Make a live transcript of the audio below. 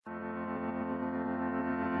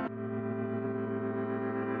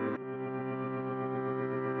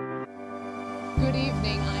Good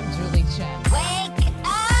evening, I'm Julie Chen. Wake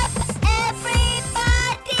up,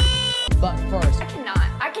 everybody! But first,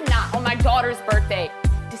 I cannot. On my daughter's birthday.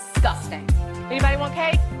 Disgusting. Anybody want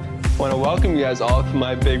cake? I want to welcome you guys all to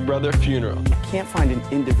my big brother funeral. Can't find an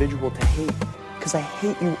individual to hate because I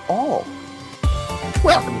hate you all.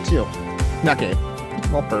 Welcome to Nugget,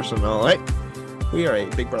 all personal, right? We are a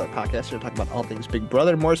Big Brother podcast. We're talking about all things Big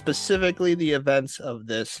Brother, more specifically the events of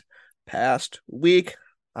this past week.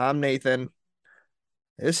 I'm Nathan.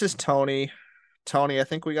 This is Tony. Tony, I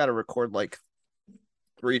think we got to record like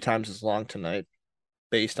 3 times as long tonight,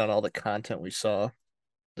 based on all the content we saw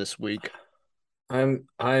this week. I'm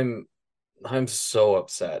so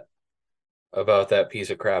upset about that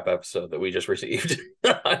piece of crap episode that we just received.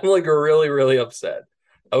 I'm like really, really upset.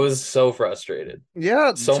 I was so frustrated.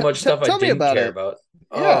 Yeah, so much stuff I didn't care about.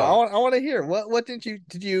 Yeah, I want to hear. What did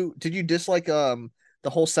you dislike? The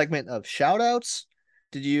whole segment of shout outs?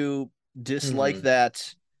 Did you dislike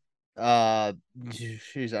that?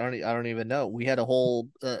 Jeez, I don't even know. We had a whole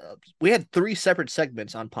we had 3 separate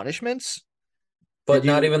segments on punishments. But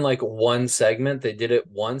not even like one segment. They did it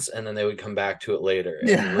once and then they would come back to it later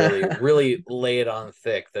and really lay it on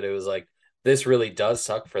thick that it was like, this really does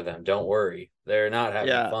suck for them. Don't worry. They're not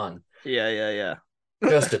having fun. Yeah.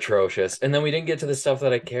 Just atrocious. And then we didn't get to the stuff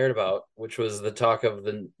that I cared about, which was the talk of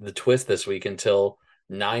the twist this week until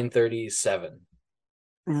 9:37.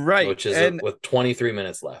 Right. Which is with 23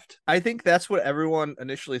 minutes left. I think that's what everyone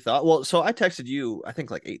initially thought. Well, so I texted you, I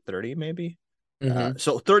think like 8:30 maybe. Mm-hmm.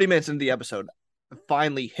 So 30 minutes into the episode,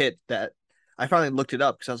 finally hit that. I finally looked it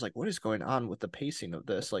up because I was like, what is going on with the pacing of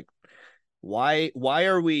this? Like, why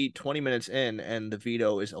are we 20 minutes in and the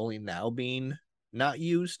veto is only now being not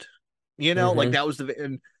used? You know, like that was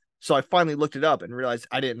and so I finally looked it up and realized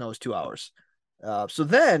I didn't know it was 2 hours. So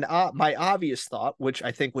then my obvious thought, which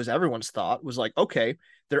I think was everyone's thought, was like, okay,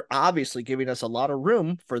 they're obviously giving us a lot of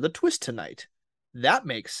room for the twist tonight. That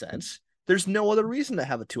makes sense. There's no other reason to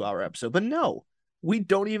have a 2-hour episode, but no, we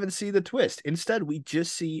don't even see the twist. Instead, we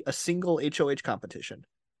just see a single HOH competition,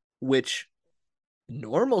 which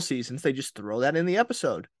normal seasons, they just throw that in the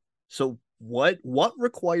episode. So what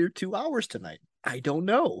required 2 hours tonight? I don't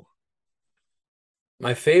know.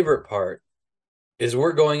 My favorite part is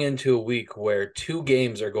we're going into a week where 2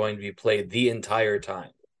 games are going to be played the entire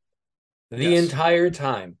time. Entire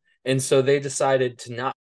time. And so they decided to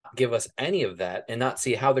not give us any of that and not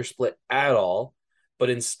see how they're split at all. But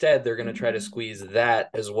instead, they're going to try to squeeze that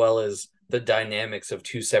as well as the dynamics of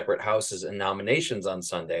 2 separate houses and nominations on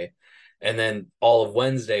Sunday. And then all of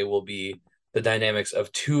Wednesday will be the dynamics of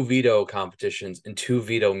 2 veto competitions and 2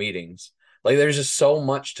 veto meetings. Like, there's just so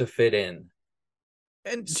much to fit in.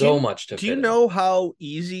 And do you know how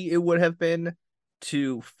easy it would have been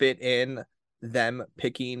to fit in them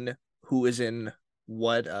picking who is in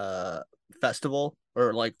what festival?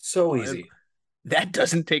 Or like, so easy. That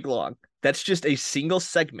doesn't take long. That's just a single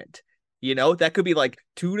segment. You know, that could be like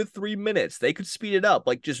 2 to 3 minutes. They could speed it up,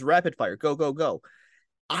 like just rapid fire. Go.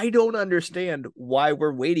 I don't understand why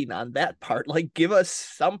we're waiting on that part. Like, give us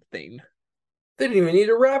something. They didn't even need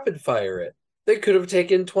to rapid fire it. They could have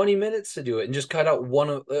taken 20 minutes to do it and just cut out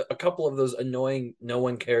a couple of those annoying, no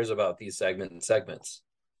one cares about these segments.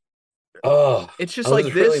 Oh, it's just I like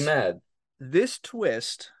was this. Really mad. This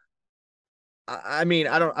twist. I mean,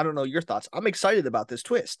 I don't know your thoughts. I'm excited about this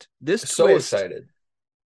twist. This so twist excited.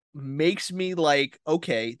 Makes me like,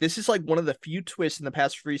 okay, this is like one of the few twists in the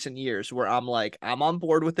past recent years where I'm like, I'm on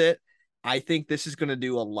board with it. I think this is going to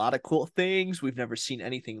do a lot of cool things. We've never seen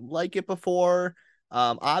anything like it before.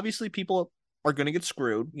 Obviously, people are going to get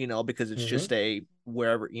screwed, you know, because it's just a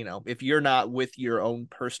wherever, you know, if you're not with your own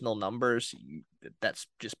personal numbers, that's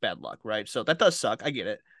just bad luck, right? So that does suck. I get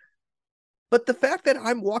it. But the fact that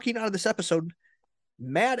I'm walking out of this episode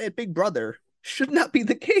mad at Big Brother should not be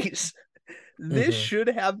the case. This should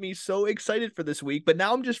have me so excited for this week, but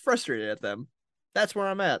now I'm just frustrated at them. That's where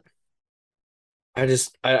I'm at. I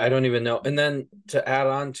don't even know. And then to add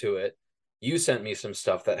on to it, you sent me some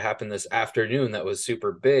stuff that happened this afternoon that was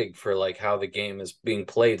super big for like how the game is being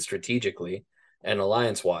played strategically and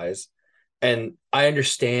alliance-wise. And I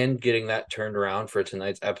understand getting that turned around for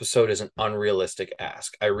tonight's episode is an unrealistic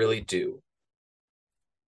ask. I really do.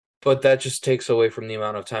 But that just takes away from the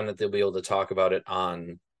amount of time that they'll be able to talk about it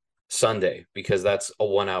on Sunday, because that's a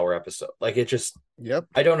 1-hour episode. Like, it just,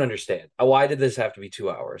 I don't understand. Why did this have to be 2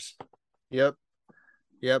 hours? Yep.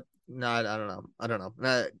 No, I don't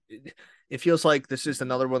know. It feels like this is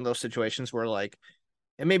another one of those situations where, like,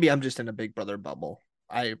 and maybe I'm just in a Big Brother bubble.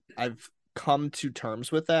 I've come to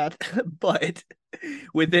terms with that, but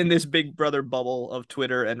within this Big Brother bubble of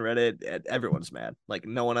Twitter and Reddit, everyone's mad. Like,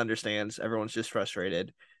 no one understands. Everyone's just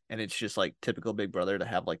frustrated. and it's just like typical Big Brother to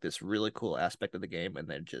have like this really cool aspect of the game and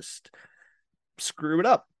then just screw it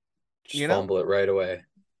up, Just fumble it right away.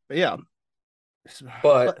 But yeah.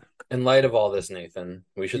 But in light of all this, Nathan,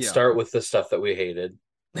 we should Yeah. start with the stuff that we hated.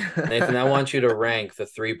 Nathan, I want you to rank the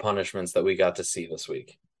 3 punishments that we got to see this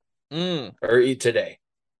week or today.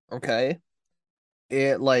 Okay.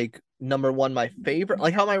 It like number 1, my favorite.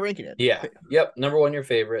 Like, how am I ranking it? Yeah. Yep. Number 1, your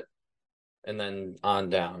favorite, and then on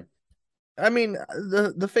down. I mean,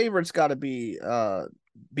 the favorite's got to be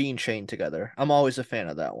being chained together. I'm always a fan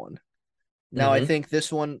of that one. Now, I think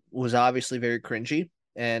this one was obviously very cringy,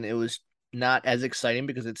 and it was not as exciting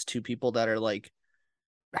because it's 2 people that are like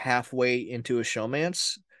halfway into a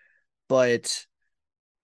showmance, but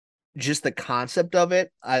just the concept of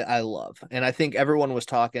it, I love. And I think everyone was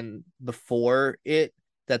talking before it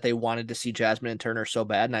that they wanted to see Jasmine and Turner so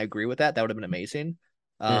bad, and I agree with that. That would have been amazing.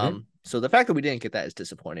 So the fact that we didn't get that is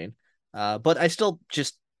disappointing. But I still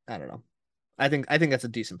just, I don't know. I think that's a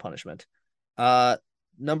decent punishment.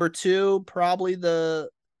 Number 2, probably the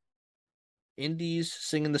indies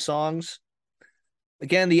singing the songs.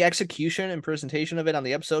 Again, the execution and presentation of it on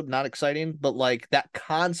the episode, not exciting, but like that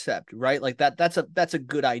concept, right? Like that's a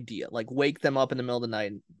good idea. Like, wake them up in the middle of the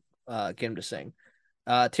night and get them to sing.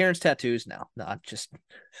 Terrence tattoos, not just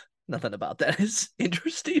nothing about that is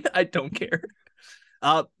interesting. I don't care.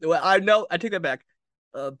 Well, I know, I take that back.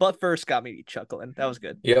 Butt first got me chuckling. That was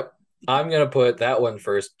good. Yep. I'm gonna put that one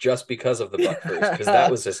first just because of the butt first, because that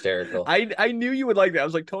was hysterical. I knew you would like that. I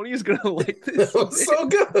was like, Tony is gonna like this. That was so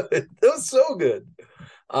good. That was so good.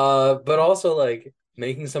 But also, like,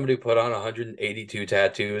 making somebody put on 182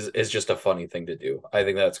 tattoos is just a funny thing to do. I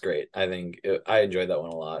think that's great. I enjoyed that one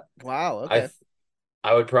a lot. Wow. Okay.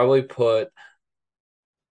 I would probably put.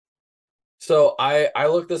 So I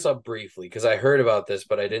looked this up briefly because I heard about this,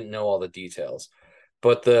 but I didn't know all the details.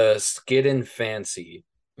 But the Skid and Fancy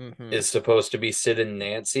is supposed to be Sid and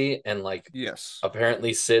Nancy, and like, yes,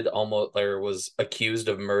 apparently Sid almost was accused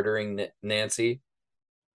of murdering Nancy.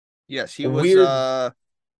 Yes, he was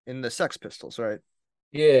in the Sex Pistols, right?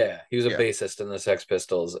 Yeah, he was a bassist in the Sex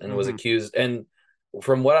Pistols and was accused, and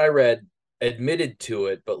from what I read, admitted to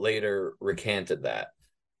it, but later recanted that.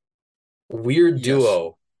 Weird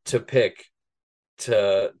duo to pick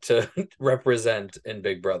to represent in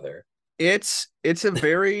Big Brother. It's a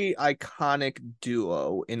very iconic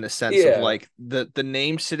duo in the sense of like the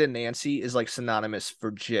name Sid and Nancy is like synonymous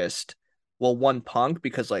for just, well, one, punk,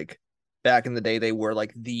 because like back in the day they were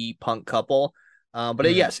like the punk couple.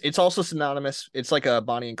 But yes, it's also synonymous. It's like a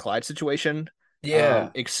Bonnie and Clyde situation.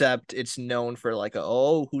 Except it's known for like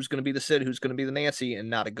who's gonna be the Sid, who's gonna be the Nancy,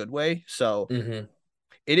 and not a good way. So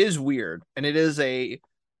it is weird, and it is a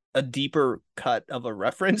deeper cut of a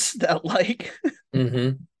reference that like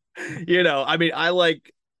I mean, I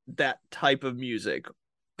like that type of music,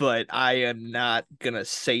 but I am not gonna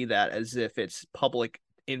say that as if it's public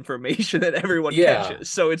information that everyone catches.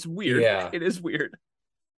 So it's weird. It is weird.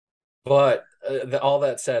 But all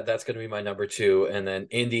that said, that's going to be my number 2, and then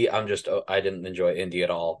Indy. I didn't enjoy Indy at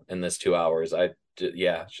all in this 2 hours.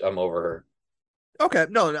 I'm over her. Okay,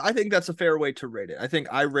 no, I think that's a fair way to rate it. I think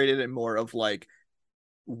I rated it more of like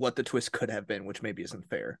what the twist could have been, which maybe isn't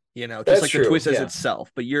fair, just that's like true. The twist as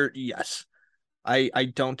itself. But I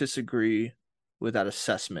don't disagree with that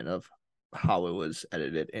assessment of how it was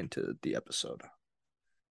edited into the episode.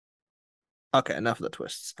 Okay, enough of the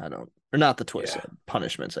twists. Not the twists,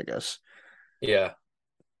 punishments, I guess. Yeah.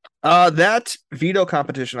 That veto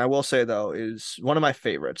competition, I will say though, is one of my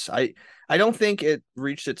favorites. I don't think it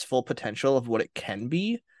reached its full potential of what it can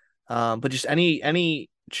be. But just any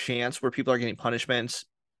chance where people are getting punishments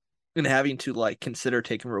and having to like consider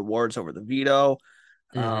taking rewards over the veto.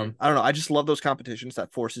 I don't know. I just love those competitions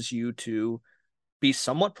that forces you to be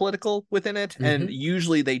somewhat political within it. And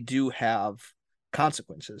usually they do have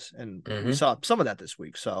consequences. And we saw some of that this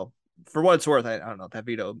week. So for what it's worth, I don't know. That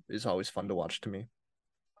veto is always fun to watch to me.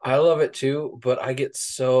 I love it too, but I get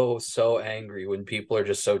so angry when people are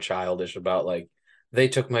just so childish about like, they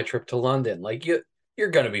took my trip to London. Like, you're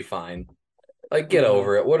gonna be fine. Like, get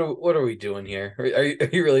over it. What are we doing here? Are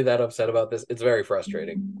you really that upset about this? It's very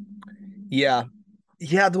frustrating. Yeah.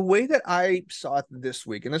 The way that I saw it this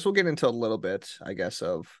week, and this will get into a little bit, I guess,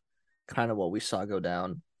 of kind of what we saw go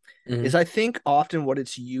down, is I think often what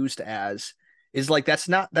it's used as is like that's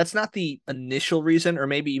not the initial reason, or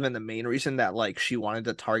maybe even the main reason that like she wanted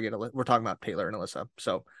to target. We're talking about Taylor and Alyssa.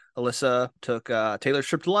 So Alyssa took Taylor's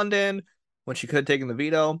trip to London when she could have taken the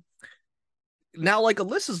veto. Now, like,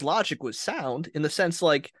 Alyssa's logic was sound in the sense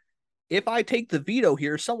like, if I take the veto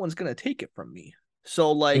here, someone's gonna take it from me.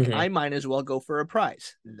 So like, I might as well go for a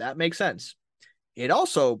prize. That makes sense. It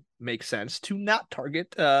also make sense to not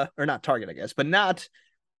target or not target, I guess, but not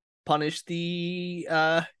punish the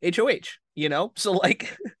HOH, you know? So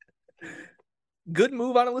like good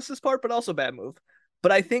move on Alyssa's part, but also bad move.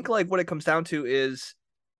 But I think like what it comes down to is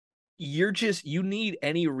you need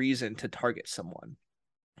any reason to target someone.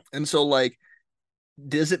 And so like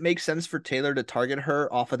does it make sense for Taylor to target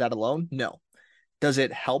her off of that alone? No. Does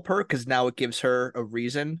it help her because now it gives her a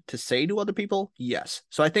reason to say to other people? Yes.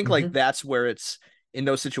 So I think like that's where it's in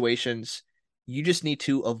those situations, you just need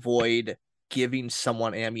to avoid giving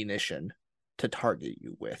someone ammunition to target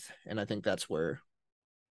you with. And I think that's where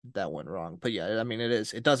that went wrong. But yeah, I mean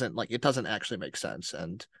it doesn't actually make sense.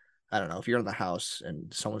 And I don't know, if you're in the house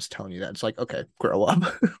and someone's telling you that, it's like, okay, grow up.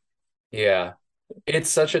 Yeah. It's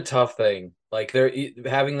such a tough thing. Like there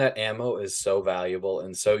having that ammo is so valuable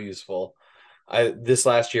and so useful. I this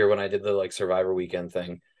last year when I did the like Survivor weekend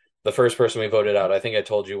thing, the first person we voted out, I think I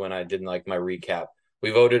told you when I did like my recap. We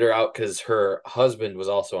voted her out because her husband was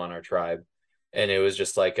also on our tribe. And it was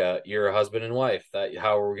just like you're a husband and wife. That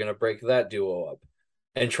how are we gonna break that duo up?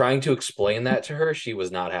 And trying to explain that to her, she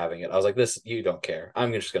was not having it. I was like, this, you don't care.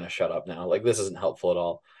 I'm just gonna shut up now. Like this isn't helpful at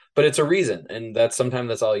all. But it's a reason, and that's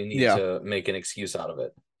all you need Yeah. to make an excuse out of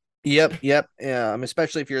it. Yep. Yeah.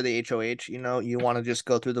 Especially if you're the HOH, you know, you want to just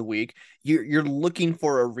go through the week. You're looking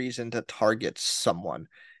for a reason to target someone.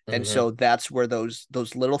 And Hmm. so that's where those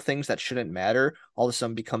little things that shouldn't matter all of a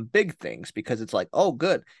sudden become big things because it's like, oh,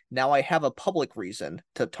 good. Now I have a public reason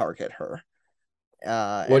to target her. What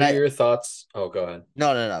And are I your thoughts? Oh, go ahead.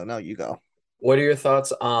 no, you go. What are your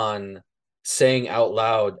thoughts on saying out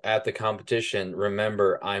loud at the competition,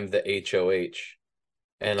 remember, I'm the HOH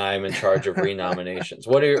and I'm in charge of renominations?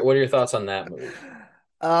 What are your thoughts on that move?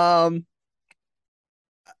 Um,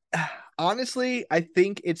 honestly, I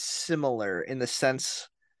think it's similar in the sense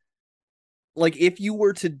like if you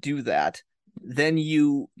were to do that, then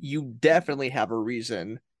you definitely have a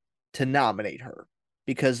reason to nominate her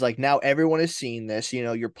because like now everyone is seeing this, you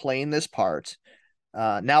know, you're playing this part.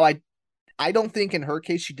 Now I don't think in her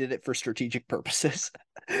case she did it for strategic purposes.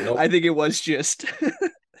 I Nope. think it was just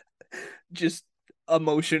just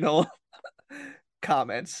emotional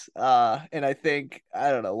comments. And I think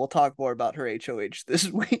I don't know, we'll talk more about her HOH this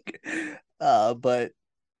week. But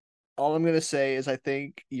all I'm gonna say is I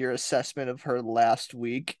think your assessment of her last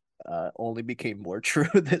week only became more true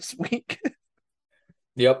this week.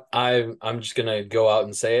 Yep. I'm just gonna go out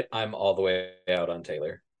and say it. I'm all the way out on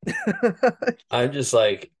Taylor. I'm just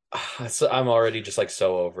like I'm already just like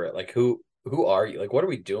so over it. Like who are you? Like what are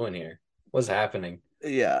we doing here? What's happening?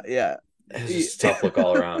 Yeah. It's just a tough look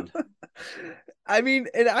all around. I mean,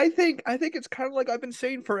 and I think it's kind of like I've been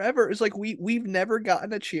saying forever. Is like we've never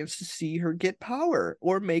gotten a chance to see her get power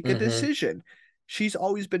or make a Hmm. decision. She's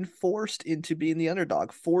always been forced into being the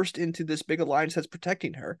underdog, forced into this big alliance that's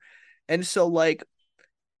protecting her. And so like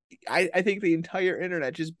I think the entire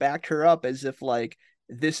internet just backed her up as if like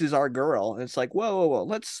this is our girl. And it's like, whoa.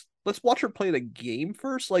 Let's watch her play the game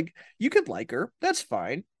first. Like you could like her, that's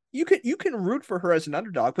fine. You can root for her as an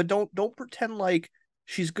underdog, but don't pretend like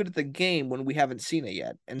she's good at the game when we haven't seen it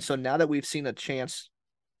yet. And so now that we've seen a chance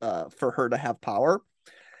for her to have power,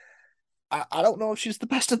 I don't know if she's the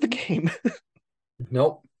best at the game.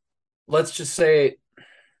 Nope. Let's just say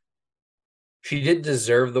she did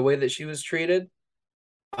deserve the way that she was treated.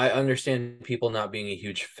 I understand people not being a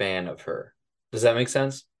huge fan of her. Does that make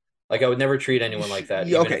sense? Like I would never treat anyone like that,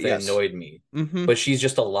 even Okay, if they yes. annoyed me. Mm-hmm. But she's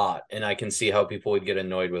just a lot, and I can see how people would get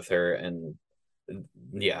annoyed with her. And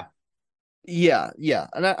yeah, Yeah.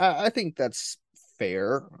 And I think that's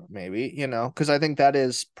fair, maybe, you know, because I think that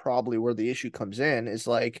is probably where the issue comes in is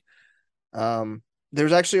like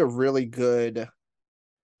there's actually a really good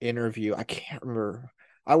interview. I can't remember.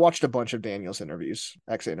 I watched a bunch of Daniel's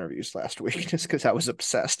exit interviews last week just because I was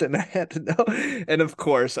obsessed and I had to know. And of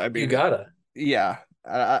course, I you mean, gotta. yeah,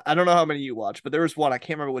 I don't know how many you watched, but there was one, I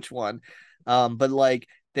can't remember which one. But like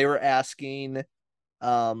they were asking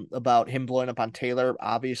about him blowing up on Taylor.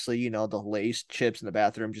 Obviously, you know, the lace chips in the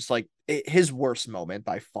bathroom, just like his worst moment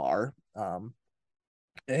by far.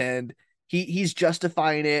 And he's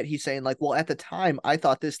justifying it. He's saying like, well, at the time I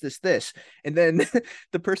thought this, and then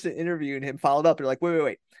the person interviewing him followed up. They're like,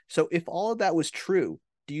 wait. So if all of that was true,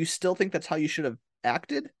 do you still think that's how you should have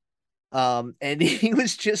acted? And he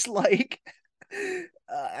was just like, he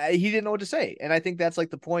didn't know what to say. And I think that's like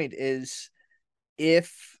the point is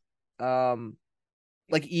if,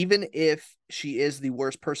 like even if she is the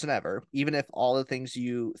worst person ever, even if all the things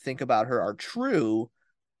you think about her are true,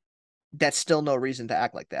 that's still no reason to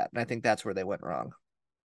act like that. And I think that's where they went wrong.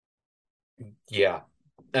 Yeah,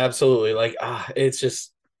 absolutely. Like it's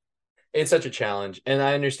just it's such a challenge. And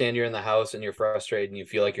I understand you're in the house and you're frustrated and you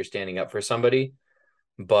feel like you're standing up for somebody,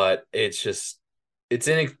 but it's just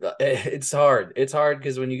it's hard. It's hard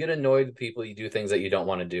because when you get annoyed with people, you do things that you don't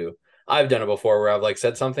want to do. I've done it before where I've like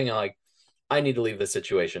said something and like I need to leave this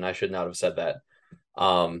situation. I should not have said that.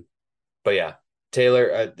 Um, but yeah,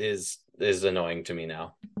 Taylor is annoying to me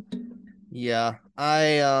now. Yeah,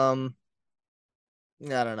 I don't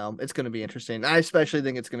know. It's going to be interesting. I especially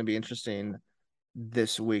think it's going to be interesting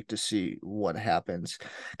this week to see what happens.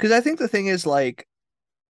 Because I think the thing is, like,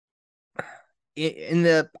 in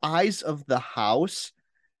the eyes of the house,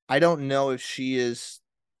 I don't know if she is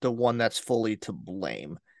the one that's fully to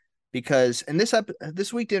blame. Because and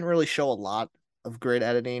this week didn't really show a lot of great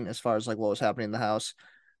editing as far as like what was happening in the house.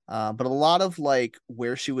 But a lot of like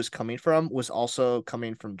where she was coming from was also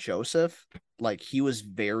coming from Joseph. Like he was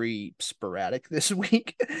very sporadic this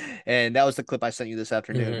week, and that was the clip I sent you this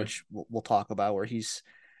afternoon, Mm-hmm. which we'll talk about. Where he's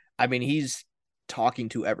talking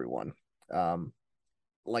to everyone, um,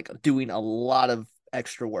 like doing a lot of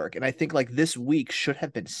extra work, and I think like this week should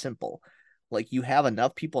have been simple. Like you have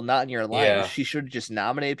enough people not in your alliance, Yeah. she should have just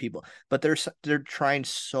nominated people. But they're trying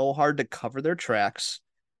so hard to cover their tracks.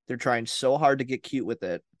 They're trying so hard to get cute with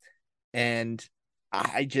it and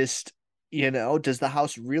I just, does the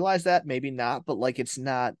house realize that? Maybe not, but like it's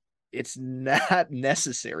not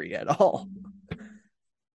necessary at all.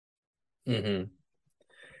 Mm-hmm.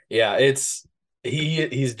 Yeah,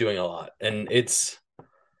 he's doing a lot and it's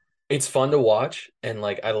fun to watch and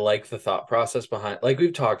like I like the thought process behind like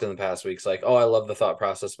we've talked in the past weeks like oh I love the thought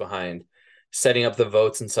process behind setting up the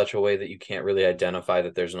votes in such a way that you can't really identify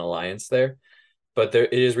that there's an alliance there, but there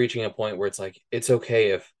it is reaching a point where it's like it's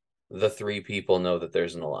okay if the three people know that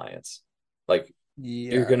there's an alliance. Like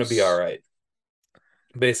you're going to be all Yes. right.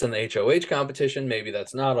 Based on the HOH competition, maybe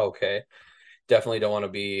that's not okay. Definitely don't want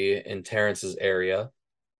to be in Terrence's area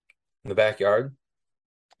in the backyard.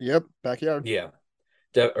 Yep. Backyard. Yeah.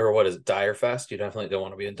 Or what is it? Dire Fest? You definitely don't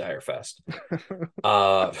want to be in Dire Fest.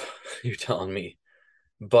 You're telling me.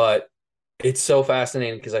 But it's so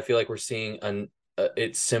fascinating because I feel like we're seeing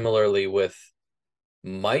it similarly with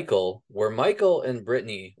Michael, where Michael and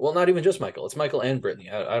Brittany, well, not even just Michael, it's Michael and Brittany.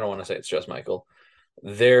 I don't want to say it's just Michael.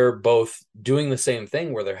 They're both doing the same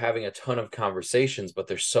thing where they're having a ton of conversations, but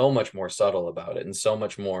they're so much more subtle about it and so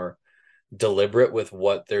much more deliberate with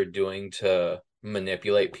what they're doing to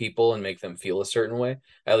manipulate people and make them feel a certain way,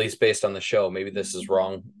 at least based on the show. Maybe this is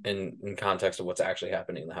wrong in context of what's actually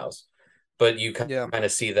happening in the house. But you kind Yeah.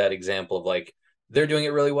 of see that example of like they're doing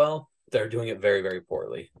it really well, they're doing it very, very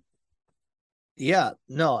poorly. Yeah.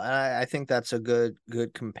 No, I think that's a good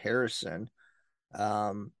comparison.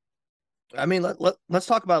 Um, I mean, let's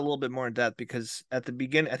talk about it a little bit more in depth because at the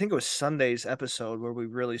beginning, I think it was Sunday's episode where we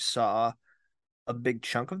really saw a big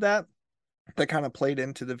chunk of that kind of played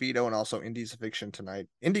into the veto and also Indy's eviction tonight.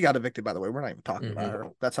 Indy got evicted, by the way. We're not even talking about Mm-hmm. her.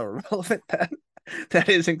 That's how irrelevant that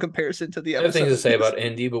is in comparison to the I have things to episode. say about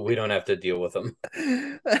Indy, but we don't have to deal with them.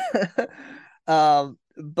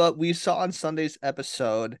 But we saw on Sunday's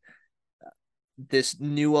episode this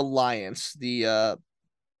new alliance, the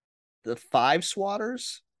five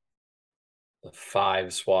swatters, The five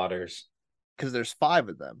swatters, because there's five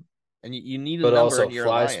of them, and you need a but number also in your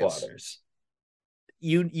fly alliance. swatters.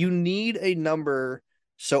 You need a number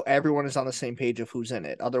so everyone is on the same page of who's in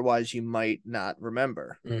it. Otherwise, you might not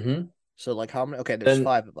remember. Mm-hmm. So like how many? Okay, there's Then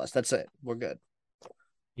five of us. That's it. We're good.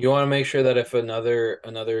 you want to make sure that if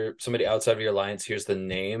another somebody outside of your alliance hears the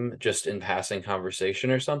name just in passing conversation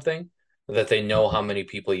or something, that they know how many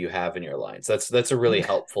people you have in your alliance. That's a really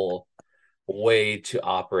helpful way to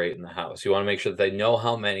operate in the house. You want to make sure that they know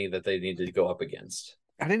how many that they need to go up against.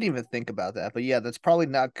 I didn't even think about that, but yeah, that's probably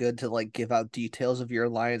not good to like give out details of your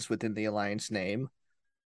alliance within the alliance name.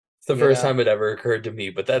 It's the You first know, time it ever occurred to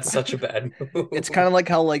me, but that's such a bad it's move. kind of like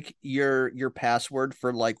how like your password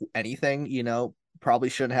for like anything, probably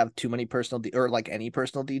shouldn't have too many or like any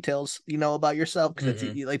personal details, about yourself because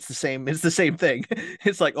Mm-hmm. it's the same. It's the same thing.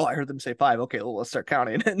 It's like, oh, I heard them say five. Okay, well, let's start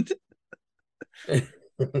counting, and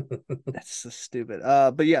that's so stupid.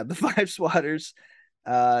 But yeah, the five swatters,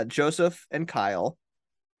 Joseph and Kyle,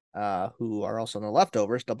 who are also in the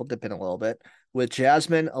leftovers, double dipping a little bit, with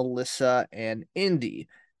Jasmine, Alyssa, and Indy.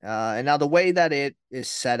 And now the way that it is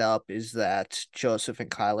set up is that Joseph and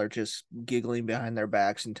Kyle are just giggling behind their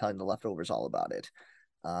backs and telling the leftovers all about it.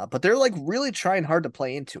 But they're like really trying hard to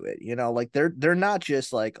play into it, like they're not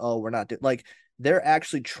just like, oh, we're not like they're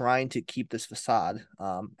actually trying to keep this facade,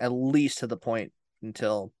 at least to the point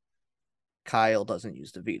until Kyle doesn't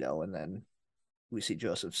use the veto, and then we see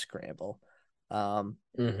Joseph scramble. Um,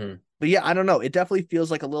 Mm-hmm. but yeah, I don't know. It definitely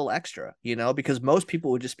feels like a little extra, because most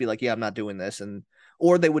people would just be like, yeah, I'm not doing this.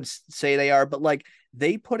 or they would say they are, but like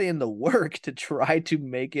they put in the work to try to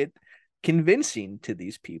make it convincing to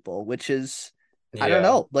these people, which is, I don't Yeah.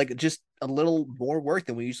 know, like just a little more work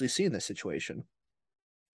than we usually see in this situation.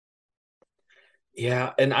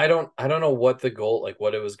 Yeah, and I don't know what the goal, like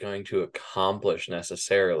what it was going to accomplish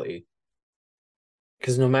necessarily.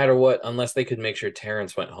 Because no matter what, unless they could make sure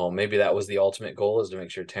Terrence went home, maybe that was the ultimate goal, is to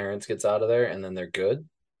make sure Terrence gets out of there and then they're good.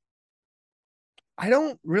 I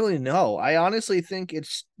don't really know. I honestly think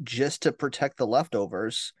it's just to protect the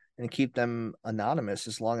leftovers and keep them anonymous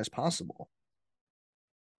as long as possible,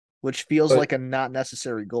 which feels But like a not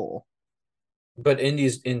necessary goal. but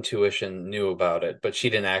Indy's intuition knew about it, but she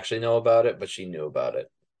didn't actually know about it, but she knew about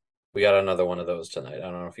it. We got another one of those tonight. I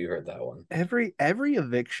don't know if you heard that one. Every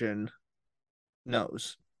eviction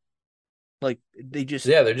knows. Like they just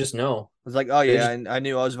Yeah, they're just no. was like, oh They yeah, just I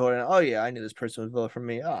knew I was voting. Oh yeah, I knew this person would vote for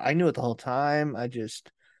me. Oh, I knew it the whole time. I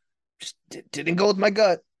just didn't go with my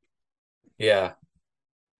gut. yeah,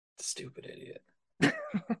 stupid idiot.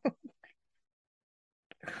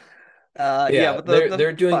 Yeah, Yeah, but the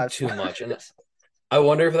they're doing five too much, and spots. I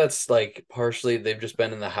wonder if that's like partially they've just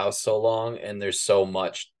been in the house so long and there's so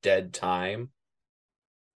much dead time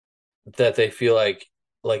that they feel like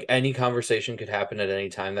any conversation could happen at any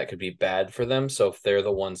time that could be bad for them. So if they're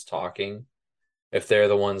the ones talking, if they're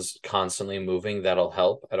the ones constantly moving, that'll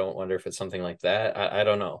help. I don't wonder if it's something like that. I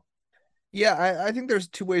don't know. Yeah, I think there's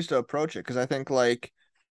two ways to approach it because I think like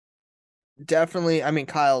definitely, I mean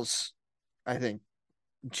Kyle's, I think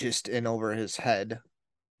just in over his head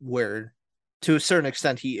where to a certain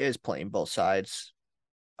extent he is playing both sides,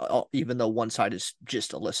 even though one side is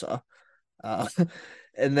just Alyssa. Uh,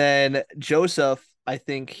 and then Joseph, I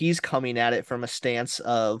think he's coming at it from a stance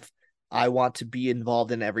of I want to be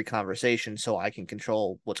involved in every conversation so I can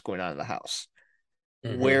control what's going on in the house.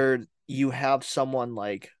 Hmm. Where you have someone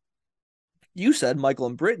like you said, Michael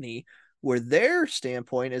and Brittany, where their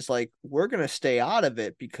standpoint is like, we're going to stay out of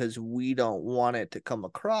it because we don't want it to come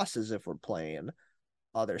across as if we're playing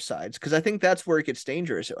other sides. Because I think that's where it gets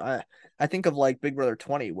dangerous. I think of like Big Brother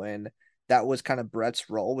 20 when that was kind of Brett's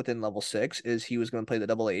role within level 6 is he was going to play the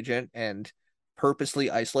double agent and purposely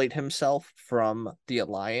isolate himself from the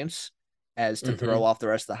alliance as to throw Hmm. off the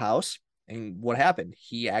rest of the house. And what happened?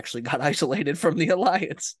 He actually got isolated from the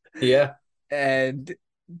alliance. Yeah. And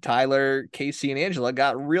Tyler, Casey, and Angela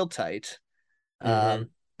got real tight. Hmm.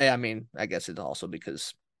 I mean, I guess it's also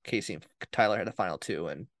because Casey and Tyler had a final two,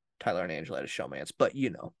 and Tyler and Angela had a showmance. But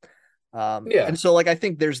Yeah. and so like I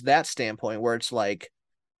think there's that standpoint where it's like,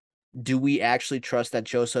 do we actually trust that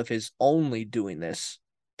Joseph is only doing this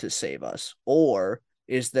to save us, or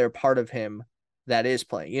is there part of him that is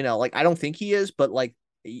playing? Like I don't think he is, but like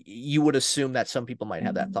you would assume that some people might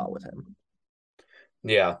have that thought with him.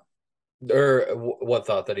 Yeah. Or what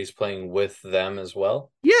thought that he's playing with them as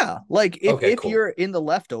well? Yeah, like if Okay, if cool. you're in the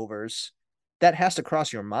leftovers, that has to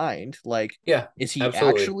cross your mind. Like, Yeah, is he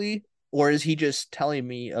absolutely. actually, or is he just telling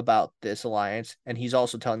me about this alliance and he's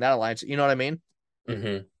also telling that alliance? You know what I mean?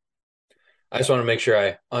 Hmm. I just Yeah. want to make sure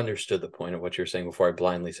I understood the point of what you're saying before I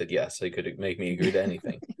blindly said yes. So you could make me agree to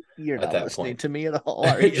anything You're at not that listening point. to me at all,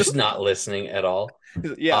 are you? Just not listening at all.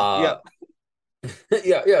 Yeah, yeah. Uh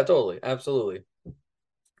yeah, yeah, totally. Absolutely.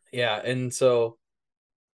 Yeah, and so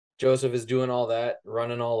Joseph is doing all that,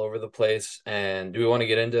 running all over the place. And do we want to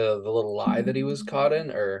get into the little lie that he was caught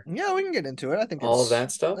in or Yeah, we can get into it. all of that I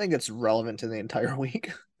stuff? think it's relevant to the entire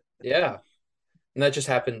week. Yeah. And that just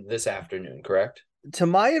happened this afternoon, correct? To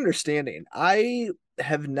my understanding, I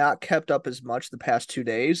have not kept up as much the past 2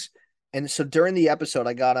 days. And so during the episode,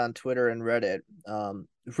 I got on Twitter and Reddit,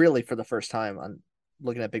 really for the first time on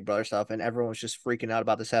looking at Big Brother stuff, and everyone was just freaking out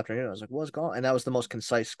about this afternoon. I was like, what's going on? And that was the most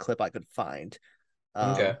concise clip I could find.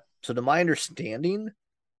 Okay. So to my understanding,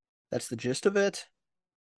 that's the gist of it.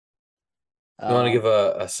 You want to give Um,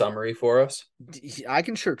 a summary for us? I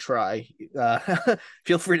can sure try.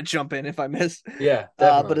 Feel free to jump in if I miss. Yeah,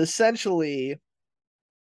 But definitely. essentially,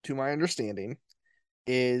 to my understanding,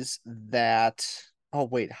 is that oh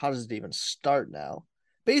wait, how does it even start now?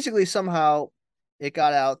 Basically, somehow it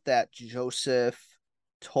got out that Joseph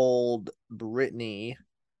told Brittany.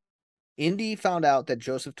 Indy found out that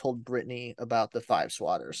Joseph told Brittany about the five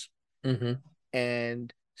swatters. Hmm.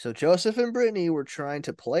 And so Joseph and Brittany were trying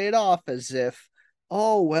to play it off as if,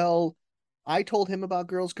 oh well, I told him about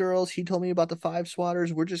girls, girls. He told me about the five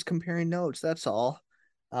swatters. We're just comparing notes. That's all.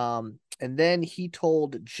 And then he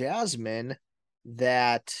told Jasmine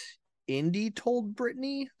that Indy told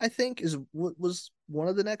Brittany, I think, is what was one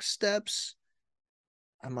of the next steps.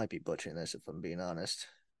 I might be butchering this if I'm being honest.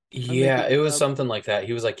 Am I Yeah, making it this was up? something like that.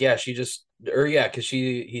 He was like, yeah, she just, or yeah, because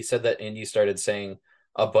he said that Indy started saying,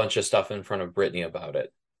 a bunch of stuff in front of Brittany about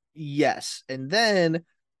it. Yes. And then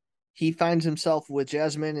he finds himself with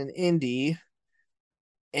Jasmine and Indy,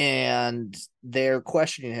 and they're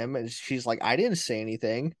questioning him. And she's like, I didn't say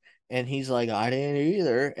anything. And he's like, I didn't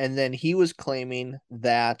either. And then he was claiming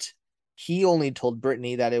that he only told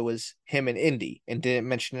Brittany that it was him and Indy and didn't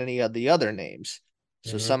mention any of the other names.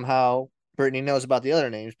 So Mm-hmm. somehow Brittany knows about the other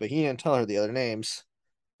names, but he didn't tell her the other names.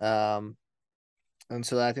 Um, and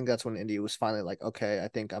so I think that's when Indy was finally like, okay, I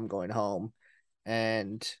think I'm going home.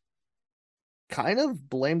 And kind of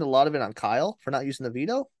blamed a lot of it on Kyle for not using the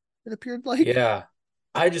veto, it appeared like. Yeah.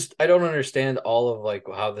 I don't understand all of like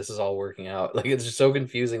how this is all working out. Like it's just so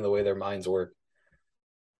confusing the way their minds work.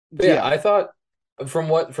 But yeah, Yeah. I thought from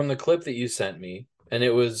the clip that you sent me, and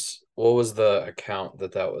it was what was the account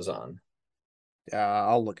that was on?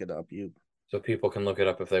 I'll look it up. You So people can look it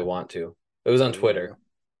up if they want to. It was on yeah. Twitter.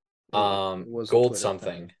 It was a Gold Twitter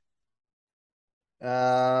thing.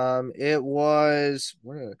 something. It was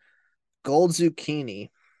Gold Zucchini.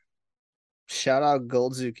 Shout out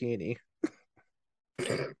Gold Zucchini.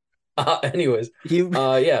 Anyways, You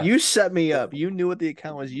yeah. you set me up. You knew what the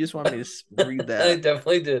account was. You just wanted me to read I that.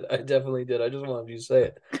 definitely did. I definitely did. I just wanted you to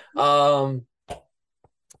say it.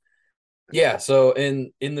 Yeah, so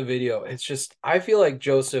in the video, it's just I feel like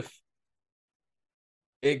Joseph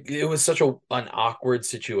it was such an awkward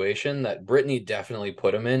situation that Brittany definitely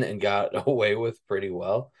put him in and got away with pretty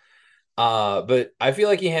well. But I feel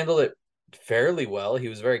like he handled it fairly well. He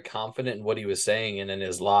was very confident in what he was saying and in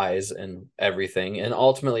his lies and everything. And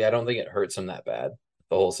ultimately, I don't think it hurts him that bad,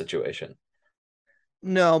 the whole situation.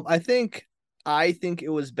 No, I think it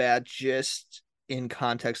was bad just in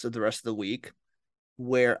context of the rest of the week,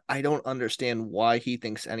 where I don't understand why he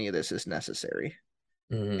thinks any of this is necessary.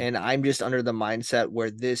 Hmm. And I'm just under the mindset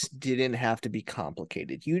where this didn't have to be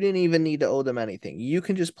complicated. You didn't even need to owe them anything. You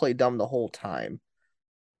can just play dumb the whole time.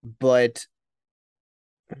 But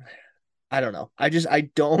I don't know. I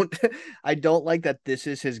don't I don't like that this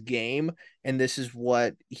is his game and this is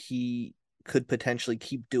what he could potentially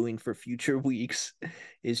keep doing for future weeks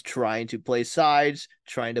is trying to play sides,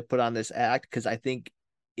 trying to put on this act because I think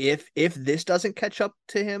if this doesn't catch up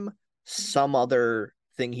to him, some other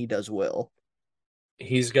thing he does will.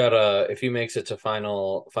 He's got if he makes it to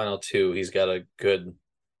final two, he's got a good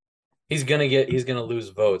he's gonna lose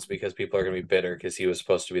votes because people are gonna be bitter because he was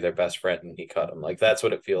supposed to be their best friend and he cut him. Like that's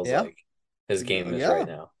what it feels Yeah. like his game is right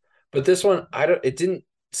Yeah. now. But this one, I don't it didn't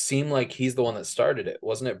seem like he's the one that started it.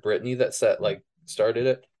 Wasn't it Brittany that started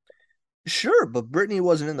it? Sure, but Brittany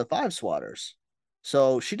wasn't in the five swatters.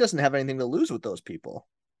 So she doesn't have anything to lose with those people.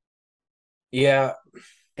 Yeah,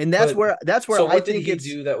 And but that's where so I what did think he it's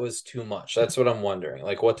do that was too much? That's what I'm wondering.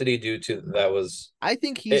 Like what did he do to that was I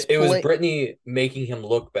think he's it was play Brittany making him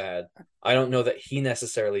look bad. I don't know that he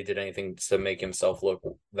necessarily did anything to make himself look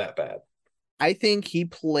that bad. I think he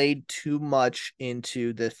played too much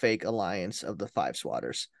into the fake alliance of the five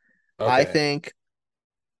swatters. I Okay. think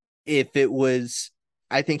if it was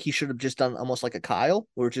I think he should have just done almost like a Kyle,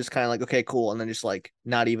 where it's just kind of like, okay, cool, and then just like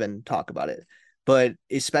not even talk about it. But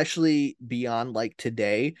especially beyond like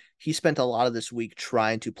today, he spent a lot of this week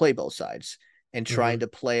trying to play both sides and trying Hmm. to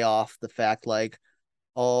play off the fact like,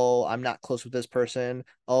 oh, I'm not close with this person.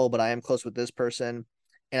 Oh, but I am close with this person.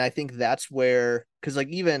 And I think that's where, because like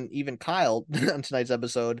even Kyle on tonight's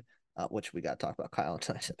episode, which we got to talk about Kyle on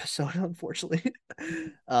tonight's episode, unfortunately.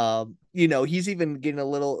 He's even getting a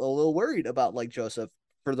little worried about like Joseph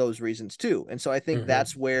for those reasons too. And so I think Hmm.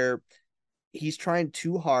 that's where he's trying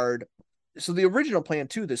too hard. So the original plan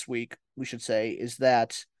too this week, we should say, is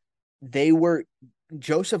that they were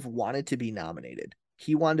Joseph wanted to be nominated.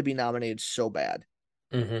 He wanted to be nominated so bad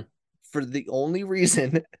Hmm. for the only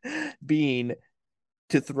reason being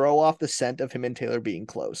to throw off the scent of him and Taylor being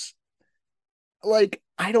close. Like,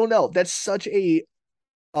 I don't know. That's such a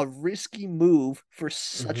risky move for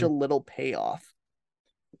such a Hmm. little payoff.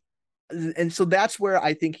 And so that's where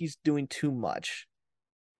I think he's doing too much.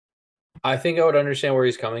 I think I would understand where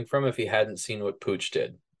he's coming from if he hadn't seen what Pooch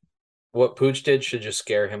did. What Pooch did should just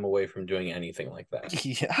scare him away from doing anything like that.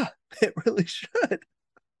 Yeah, it really should.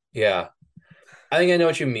 Yeah. I think I know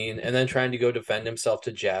what you mean. And then trying to go defend himself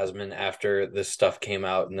to Jasmine after this stuff came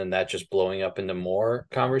out and then that just blowing up into more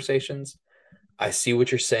conversations. I see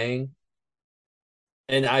what you're saying.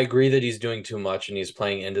 And I agree that he's doing too much and he's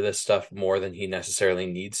playing into this stuff more than he necessarily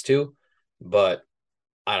needs to. But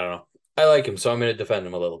I don't know. I like him, so I'm going to defend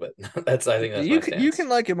him a little bit. I think that's You my can you stance. can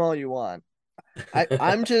like him all you want.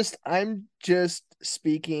 I'm just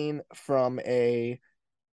speaking from a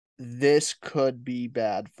this could be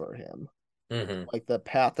bad for him. Hmm. Like the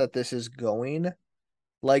path that this is going.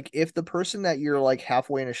 Like if the person that you're like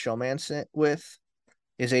halfway in a showman with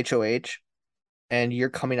is HOH and you're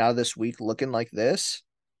coming out of this week looking like this,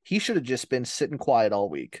 he should have just been sitting quiet all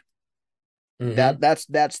week. Mm-hmm.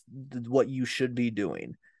 That's what you should be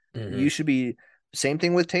doing. Mm-hmm. You should be same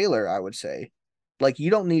thing with Taylor, I would say. Like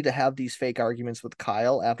you don't need to have these fake arguments with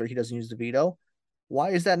Kyle after he doesn't use the veto.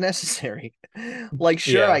 Why is that necessary? Like,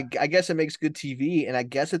 sure, Yeah. I guess it makes good TV and I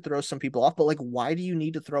guess it throws some people off, but like, why do you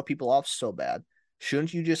need to throw people off so bad?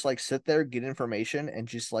 Shouldn't you just like sit there, get information, and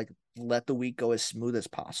just like let the week go as smooth as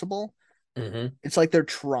possible? Mm-hmm. It's like they're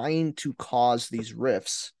trying to cause these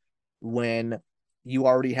rifts when you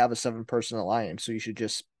already have a 7-person alliance. So you should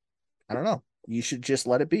just, I don't know, you should just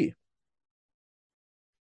let it be.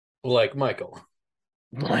 Like Michael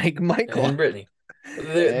Like Michael and Brittany.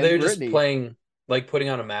 They're and they're just Brittany. playing, like putting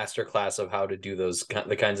on a master class of how to do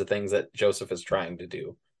the kinds of things that Joseph is trying to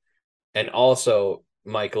do. And also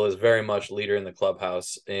Michael is very much leader in the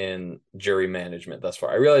clubhouse in jury management thus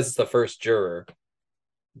far. I realize it's the first juror,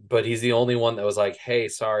 but he's the only one that was like, "Hey,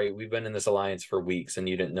 sorry, we've been in this alliance for weeks and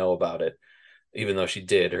you didn't know about it," even though she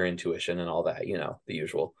did, her intuition and all that, the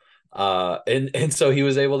usual. And so he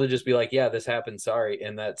was able to just be like, "Yeah, this happened, sorry."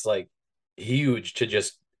 And that's like huge to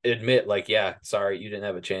just admit, like, "Yeah, sorry, you didn't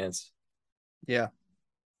have a chance." Yeah.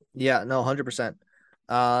 Yeah, no, 100%.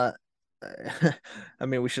 Uh I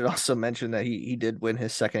mean, we should also mention that he did win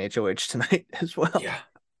his second HOH tonight as well. Yeah.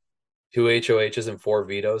 2 HOHs and 4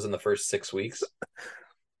 vetoes in the first 6 weeks.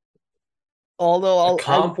 Although A I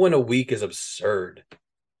comp win a week is absurd.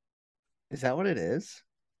 is that what it is?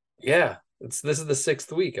 Yeah. This is the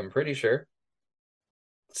 6th week, I'm pretty sure.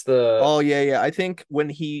 It's the Oh yeah, yeah. I think when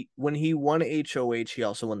he won HOH, he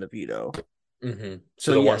also won the veto. So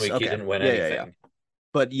So the one yes, week he okay. didn't win Yeah, yeah, yeah. anything.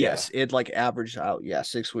 But Yeah. yes, it like averaged out, yeah,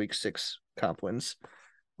 6 weeks, 6 comp wins,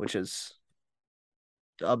 which is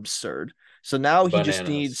absurd. So now he just Bananas.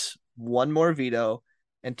 needs one more veto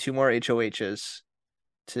and 2 more HOHs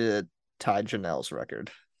to tie Janelle's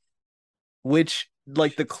record. Which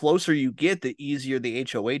like the closer you get, the easier the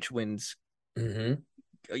HOH wins. Hmm.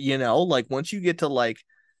 Like once you get to like,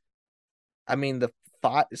 I mean, the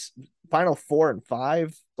five, final 4 and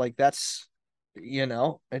 5, like that's,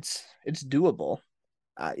 it's doable.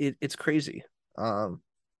 It's crazy. Um,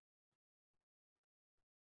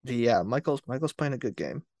 yeah, Michael's playing a good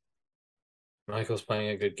game. Michael's playing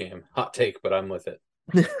a good game. Hot take, but I'm with it.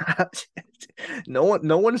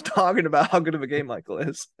 No one's talking about how good of a game Michael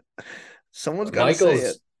is. Someone's got to say it.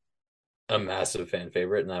 Michael's a massive fan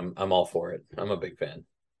favorite, and I'm all for it. I'm a big fan.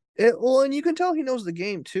 Well, and you can tell he knows the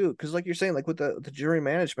game too, because like you're saying, like with the jury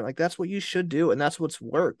management, like that's what you should do, and that's what's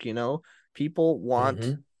work. People want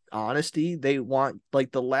Hmm. honesty. They want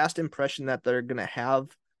like the last impression that they're gonna have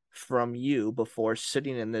from you before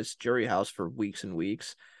sitting in this jury house for weeks and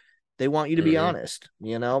weeks. They want you to be Hmm. honest.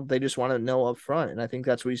 They just want to know up front, and I think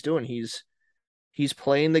that's what he's doing. He's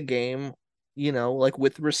playing the game, like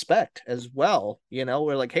with respect as well.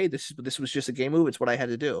 We're like, hey, this was just a game move. It's what I had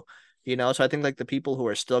to do. So I think like the people who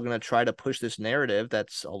are still gonna try to push this narrative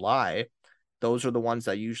that's a lie, those are the ones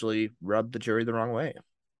that usually rub the jury the wrong way.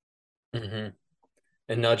 Hmm.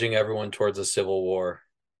 And nudging everyone towards a civil war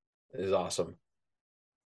is awesome.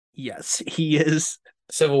 Yes, he is.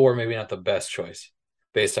 Civil war, maybe not the best choice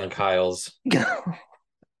based on Kyle's Do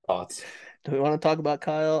thoughts. we want to talk about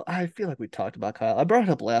Kyle? I feel like we talked about Kyle. I brought it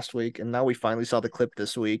up last week, and now we finally saw the clip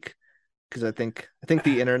this week because I think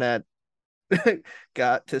the internet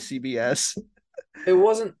got to CBS. It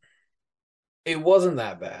wasn't. It wasn't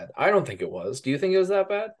that bad. I don't think it was. Do you think it was that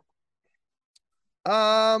bad?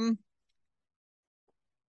 Um,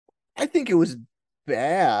 I think it was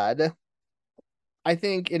bad. I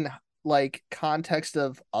think in like context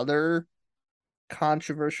of other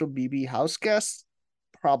controversial BB house guests,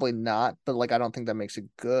 probably not, but like I don't think that makes it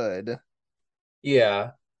good.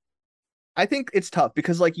 Yeah. I think it's tough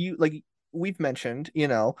because like we've mentioned,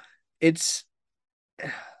 it's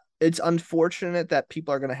it's unfortunate that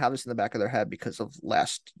people are going to have this in the back of their head because of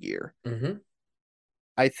last year. Hmm.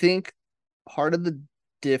 I think part of the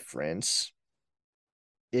difference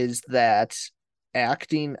is that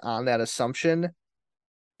acting on that assumption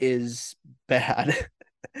is bad.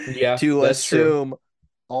 Yeah, To that's true. assume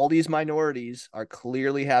all these minorities are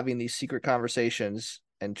clearly having these secret conversations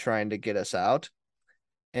and trying to get us out.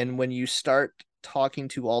 And when you start talking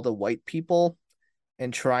to all the white people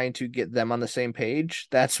and trying to get them on the same page,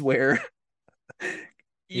 that's where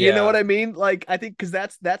you know what Yeah. I mean? Like I think because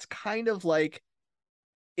that's kind of like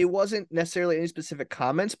it wasn't necessarily any specific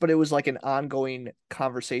comments, but it was like an ongoing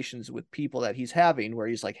conversations with people that he's having where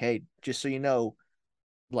he's like, hey, just so you know,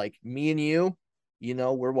 like me and you,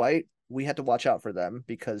 we're white. We had to watch out for them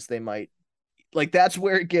because they might like that's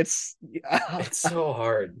where it gets It's so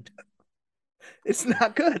hard. It's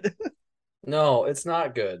not good. No, it's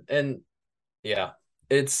not good. And yeah,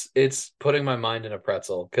 it's putting my mind in a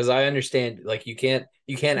pretzel because I understand like you can't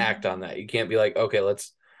act on that. You can't be like, okay,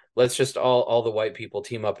 let's just all the white people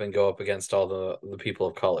team up and go up against all the people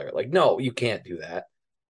of color. Like, no, you can't do that.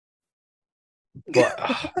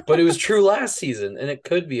 But it was true last season and it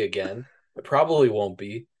could be again. It probably won't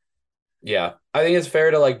be. Yeah. I think it's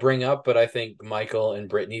fair to like bring up, but I think Michael and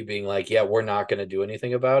Brittany being like, yeah, we're not going to do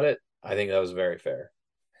anything about it. I think that was very fair.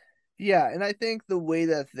 Yeah, and I think the way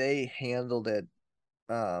that they handled it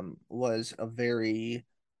was a very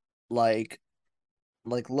like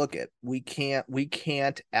look at we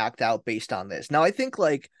can't act out based on this. Now I think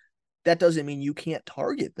like that doesn't mean you can't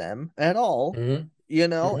target them at all, Hmm.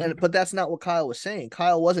 and Hmm. but that's not what Kyle was saying.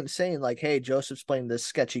 Kyle wasn't saying like, hey, Joseph's playing this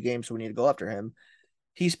sketchy game, so we need to go after him.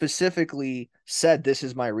 He specifically said this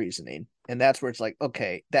is my reasoning. And that's where it's like,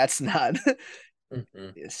 okay, that's not Hmm.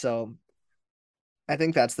 so I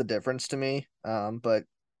think that's the difference to me. But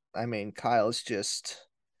I mean Kyle's just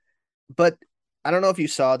but I don't know if you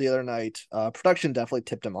saw the other night, production definitely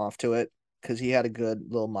tipped him off to it because he had a good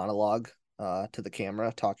little monologue to the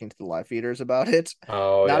camera talking to the live feeders about it.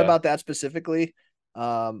 Oh Not yeah. about that specifically.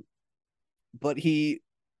 Um, but he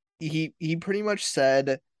pretty much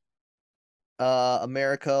said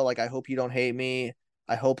America, like, I hope you don't hate me.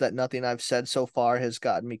 I hope that nothing I've said so far has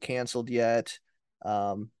gotten me canceled yet.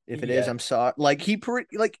 If it is, I'm Yet. sorry. Like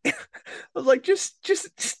like I was like, just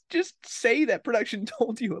say that production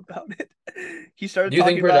told you about it. He started Do you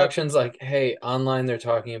think talking about, production's like, hey, online they're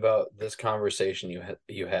talking about this conversation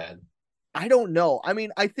you had? I don't know. I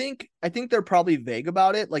mean, I think they're probably vague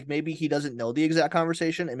about it. Like maybe he doesn't know the exact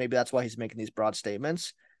conversation, and maybe that's why he's making these broad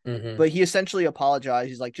statements. Hmm. But he essentially apologized.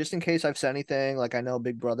 He's like, just in case I've said anything, like I know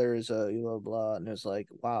Big Brother is a blah, and it's like,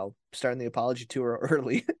 wow, starting the apology tour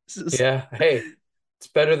early. Yeah. Hey, it's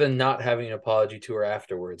better than not having an apology tour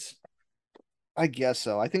afterwards. I guess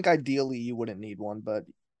so. I think ideally you wouldn't need one, but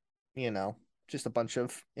you know, just a bunch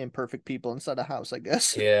of imperfect people inside a house, I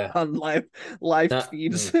guess, Yeah. on live Not.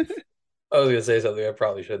 feeds. I was gonna say something I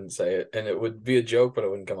probably shouldn't say it, and it would be a joke, but it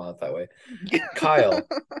wouldn't come out that way. Kyle,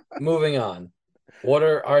 moving on. What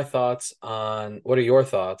are your thoughts on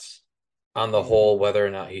the whole Mhm. whether or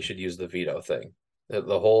not he should use the veto thing?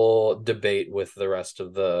 The whole debate with the rest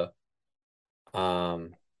of the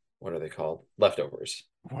um what are they called? Leftovers.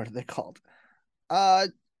 What are they called? Uh,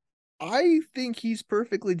 I think he's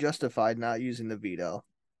perfectly justified not using the veto.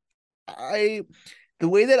 I the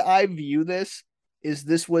way that I view this is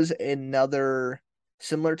this was another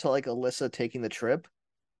similar to like Alyssa taking the trip.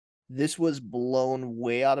 This was blown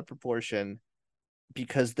way out of proportion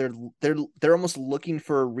because they're almost looking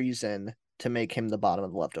for a reason to make him the bottom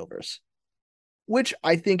of the leftovers, which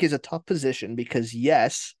I think is a tough position because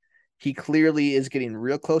yes, he clearly is getting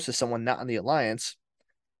real close to someone not in the alliance,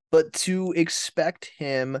 but to expect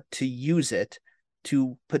him to use it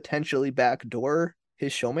to potentially backdoor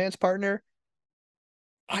his showman's partner,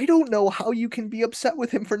 I don't know how you can be upset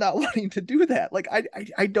with him for not wanting to do that. Like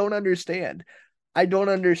I don't understand. I don't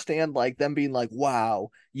understand like them being like, "Wow,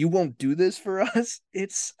 you won't do this for us."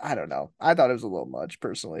 It's I don't know. I thought it was a little much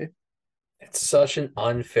personally. It's such an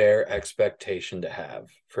unfair expectation to have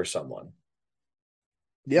for someone.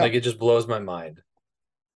 Yeah. Like it just blows my mind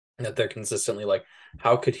that they're consistently like,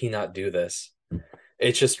 how could he not do this?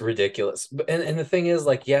 It's just ridiculous. And the thing is,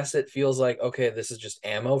 like, yes, it feels like okay, this is just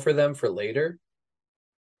ammo for them for later.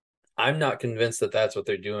 I'm not convinced that that's what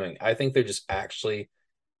they're doing. I think they're just actually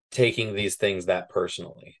taking these things that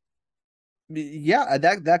personally. Yeah,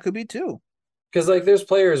 that could be too. Because like there's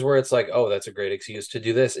players where it's like, oh, that's a great excuse to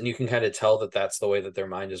do this, and you can kind of tell that that's the way that their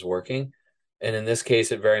mind is working. And in this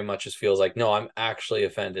case, it very much just feels like, no, I'm actually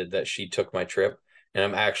offended that she took my trip, and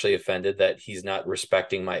I'm actually offended that he's not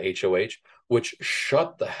respecting my HOH. Which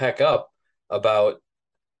shut the heck up about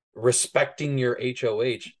respecting your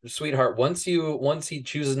HOH, sweetheart. Once he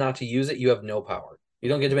chooses not to use it, you have no power. You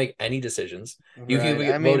don't get to make any decisions. You can Right.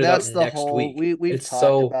 I get mean, voted out that's the next whole week. we've It's talked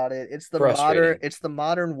so about it. frustrating. It's the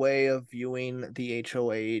modern way of viewing the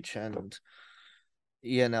HOH, and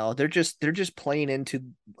they're just playing into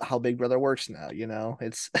how Big Brother works now.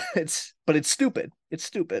 It's it's stupid. It's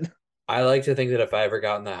stupid. I like to think that if I ever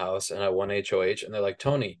got in the house and I won HOH and they're like,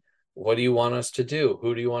 Tony, what do you want us to do?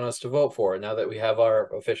 Who do you want us to vote for now that we have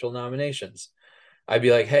our official nominations? I'd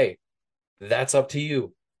be like, hey, that's up to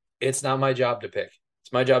you. It's not my job to pick.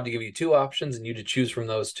 It's my job to give you two options and you to choose from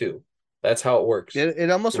those two. That's how it works. It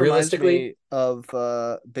almost reminds Realistically, me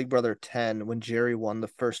of Big Brother 10 when Jerry won the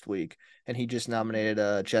first week and he just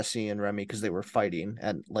nominated Jesse and Remy because they were fighting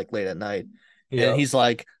at like late at night. And yeah. he's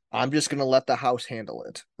like, I'm just gonna let the house handle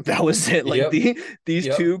it. That was it. Like Yep. these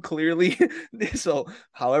Yep. two clearly. So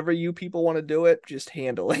however you people want to do it, just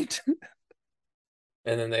handle it.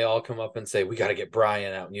 And then they all come up and say, "We got to get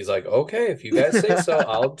Brian out." And he's like, "Okay, if you guys say so,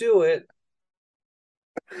 I'll do it."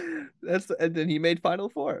 And then he made Final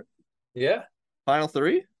Four. Yeah. Final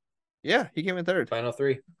three? Yeah, he came in third. Final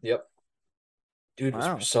three. Yep. Dude was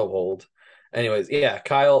Wow. so old. Anyways, yeah,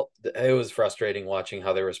 Kyle, it was frustrating watching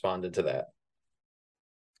how they responded to that.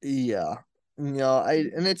 Yeah.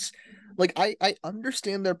 And it's like I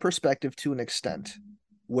understand their perspective to an extent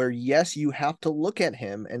where yes, you have to look at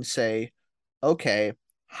him and say, okay,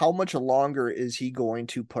 how much longer is he going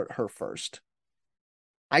to put her first?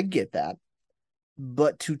 I get that.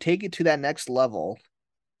 But to take it to that next level,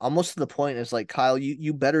 almost to the point is like, Kyle,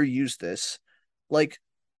 you better use this. Like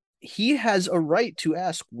he has a right to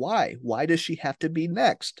ask why. Why does she have to be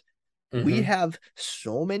next? We Mm-hmm. have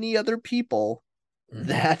so many other people Mm-hmm.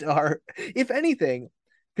 that are, if anything,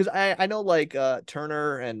 because I know like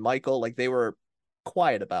Turner and Michael, like they were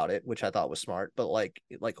quiet about it, which I thought was smart, but like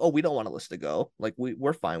oh, we don't want Alyssa to go. Like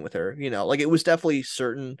we're fine with her, like it was definitely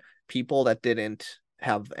certain people that didn't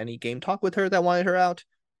have any game talk with her that wanted her out.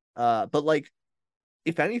 But like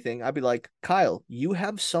if anything, I'd be like, Kyle, you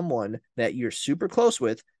have someone that you're super close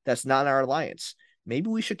with that's not in our alliance. Maybe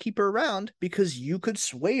we should keep her around because you could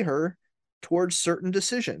sway her towards certain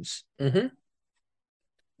decisions. Mm-hmm.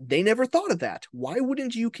 They never thought of that. Why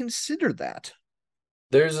wouldn't you consider that?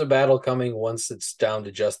 There's a battle coming once it's down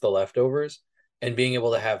to just the leftovers, and being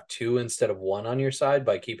able to have two instead of one on your side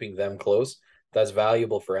by keeping them close, that's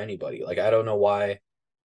valuable for anybody. Like, I don't know why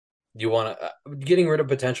you want to, getting rid of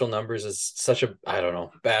potential numbers is such a, I don't know,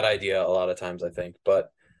 bad idea a lot of times, I think,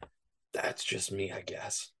 but that's just me, I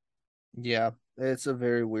guess. Yeah, it's a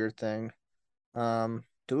very weird thing. Do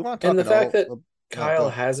we want to And talk the at fact all? that No, go Kyle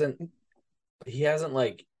ahead. he hasn't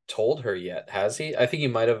like told her yet, has he? I think he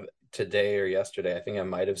might have today or yesterday. I think I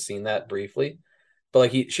might have seen that briefly. But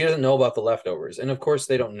like she doesn't know about the leftovers. And of course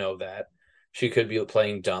they don't know that. She could be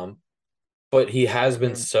playing dumb, but he has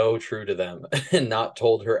been Mhm. so true to them and not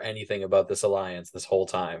told her anything about this alliance this whole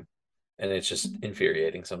time. And it's just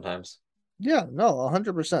infuriating sometimes. Yeah, no,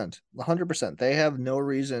 100%. 100%. They have no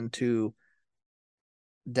reason to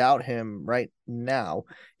doubt him right now,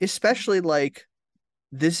 especially like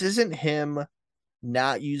this isn't him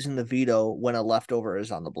not using the veto when a leftover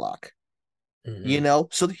is on the block. Mm-hmm.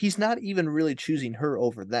 So he's not even really choosing her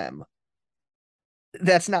over them.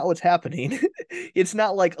 That's not what's happening. It's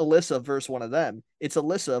not like Alyssa versus one of them. It's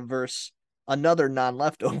Alyssa versus another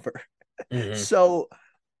non-leftover. Mm-hmm. So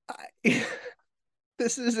I,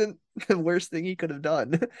 this isn't the worst thing he could have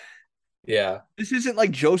done. Yeah. This isn't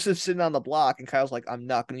like Joseph sitting on the block and Kyle's like, I'm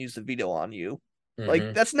not going to use the veto on you. Like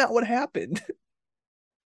Mm-hmm. that's not what happened.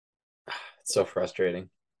 It's so frustrating.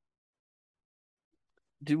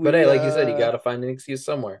 Do But we hey, like you said, you gotta find an excuse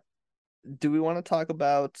somewhere. do we want to talk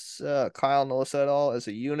about Kyle and Alyssa at all as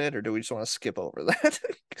a unit, or do we just want to skip over that?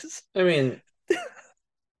 'Cause I mean,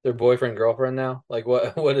 they're boyfriend girlfriend now. Like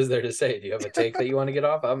what is there to say? Do you have a take that you want to get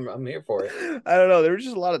off? I'm here for it. I don't know. There were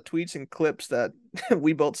just a lot of tweets and clips that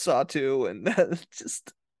we both saw too, and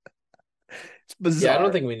just it's Yeah, I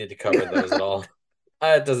don't bizarre. think we need to cover those at all.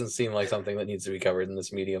 It doesn't seem like something that needs to be covered in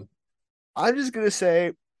this medium. I'm just gonna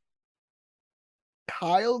say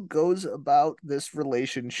Kyle goes about this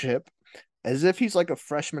relationship as if he's like a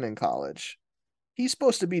freshman in college. He's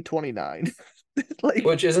supposed to be 29. Like,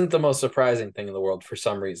 Which isn't the most surprising thing in the world for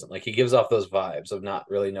some reason. Like he gives off those vibes of not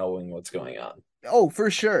really knowing what's going on. oh, for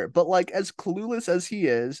sure. But like as clueless as he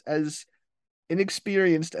is, as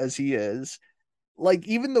inexperienced as he is, like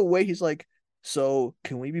even the way he's like, so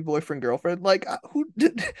can we be boyfriend girlfriend? Like who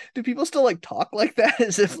do people still like talk like that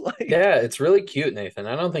as if like Yeah, it's really cute, Nathan.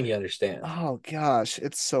 I don't think you understand. oh gosh,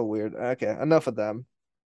 it's so weird. Okay, enough of them.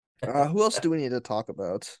 Who else do we need to talk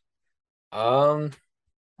about? Um,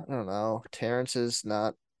 I don't know. Terrence is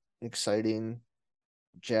not exciting.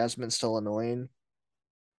 Jasmine's still annoying.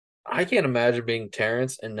 I can't imagine being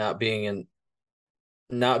Terrence and not being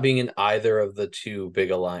in either of the two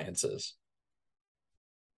big alliances.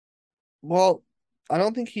 Well, I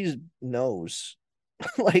don't think he knows.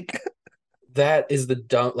 Like, That is the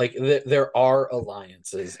dumb, like there are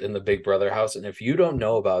alliances in the Big Brother house, and if you don't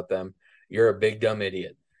know about them, you're a big dumb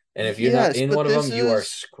idiot. And if you're not yes, in but one of them, you are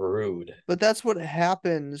screwed. that's what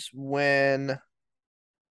happens when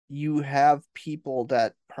you have people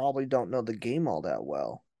that probably don't know the game all that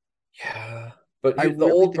well. Yeah. But I the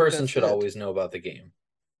really old think person that's should it. always know about the game.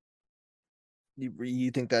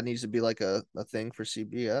 You think that needs to be like a thing for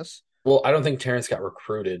CBS? Well, I don't think Terrence got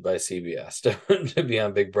recruited by CBS to be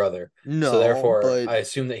on Big Brother. So No, therefore, but I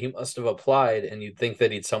assume that he must have applied, and you'd think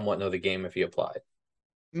that he'd somewhat know the game if he applied.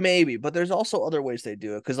 maybe. But there's also other ways they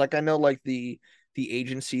do it because like I know like the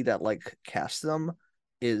agency that like casts them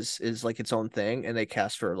is like its own thing, and they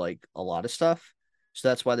cast for like a lot of stuff. So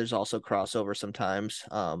that's why there's also crossover sometimes.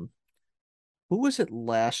 Who was it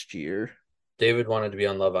last year? David wanted to be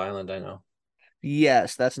on Love Island, I know.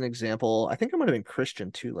 Yes, that's an example. I think it might have been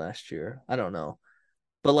Christian too last year. I don't know.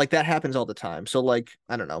 But like that happens all the time. So like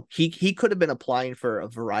I don't know. He could have been applying for a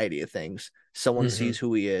variety of things. Someone Hmm. sees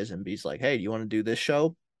who he is and he's like, "Hey, do you want to do this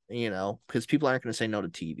show?" Because people aren't going to say no to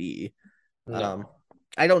TV. Um, No.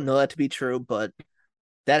 I don't know that to be true, but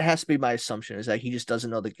that has to be my assumption is that he just doesn't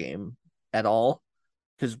know the game at all.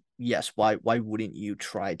 Because yes, why wouldn't you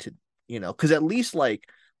try to, because at least like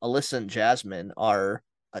Alyssa and Jasmine are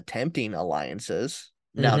attempting alliances.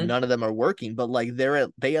 Now Hmm. none of them are working, but like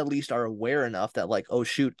they at least are aware enough that like, oh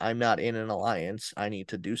shoot, I'm not in an alliance. I need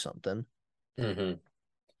to do something. Hmm.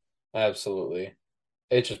 Absolutely.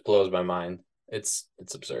 It just blows my mind. It's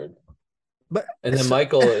absurd. But And then so,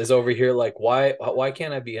 Michael is over here like, why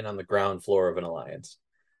can't I be in on the ground floor of an alliance?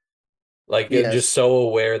 Like just yes, so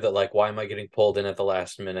aware that like why am I getting pulled in at the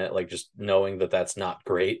last minute? Like just knowing that that's not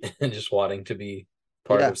great and just wanting to be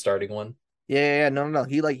part yeah, of starting one. yeah. No, no,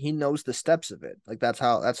 no. He knows the steps of it. Like that's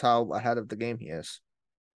how ahead of the game he is.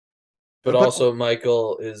 But But also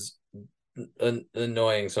Michael is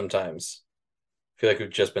annoying sometimes. I feel like we've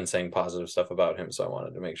just been saying positive stuff about him, so I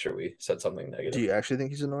wanted to make sure we said something do negative. you actually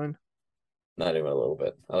think he's annoying? Not even a little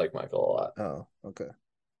bit. I like Michael a lot. Oh, okay,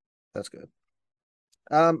 that's good.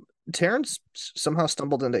 Um, Terrence somehow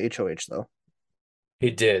stumbled into HOH though.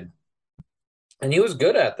 He did. And he was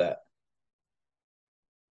good at that.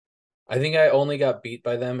 I think I only got beat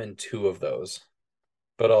by them in two of those,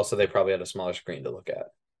 but also they probably had a smaller screen to look at.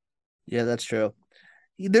 Yeah, that's true.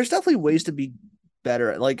 There's definitely ways to be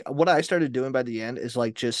better. Like what I started doing by the end is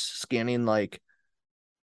like just scanning like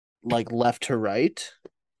left to right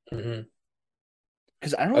Hmm.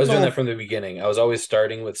 because I I don't was doing know that if. from the beginning. I was always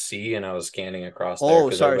starting with C and I was scanning across there Oh,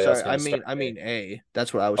 because sorry, everybody else sorry. is I going to mean, start I at A. mean A.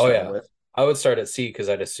 That's what I was Oh, starting yeah. with. I would start at C because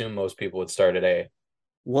I'd assume most people would start at A.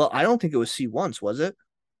 Well, I don't think it was C once, was it?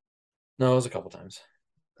 No, it was a couple times.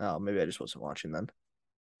 Oh, maybe I just wasn't watching then.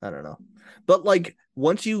 I don't know. But like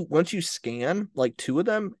once you scan like two of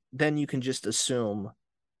them, then you can just assume.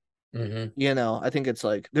 Hmm. I think it's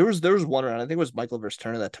like there was one round. I think it was Michael versus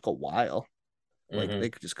Turner that took a while. Like Hmm. they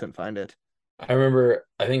just couldn't find it. I remember,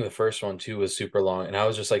 I think the first one too was super long, and I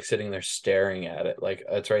was just like sitting there staring at it, like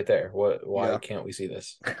it's right there. Why Yeah. can't we see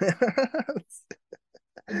this?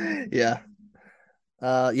 Yeah.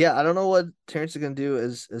 Yeah, I don't know what Terrence is gonna do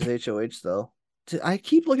as HOH though. I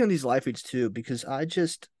keep looking at these live feeds too because I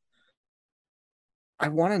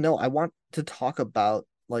want to know. I want to talk about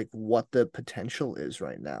like what the potential is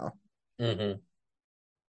right now. Hmm.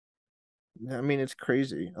 I mean, it's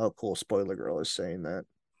crazy. Oh, cool. Spoiler girl is saying that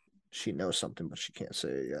she knows something, but she can't say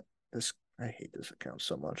it yet. I hate this account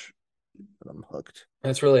so much, but I'm hooked.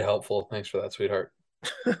 That's really helpful. Thanks for that, sweetheart.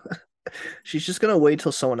 She's just gonna wait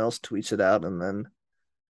till someone else tweets it out and then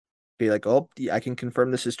be like, "Oh, yeah, I can confirm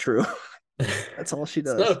this is true." That's all she It's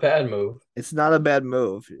not a does. bad move. It's not a bad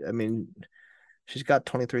move. I mean, she's got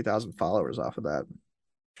 23,000 followers off of that.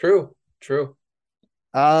 True, true.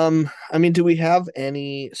 I mean, do we have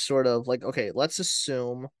any sort of like, okay, let's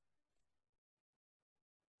assume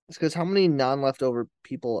it's because how many non-leftover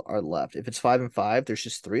people are left? If it's 5 and 5, there's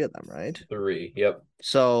just three of them, right? Three. Yep.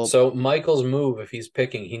 So, So Michael's move, if he's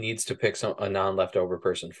picking, he needs to pick a non-leftover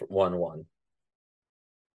person for 1-1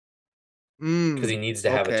 because he needs to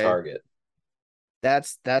have a okay. target.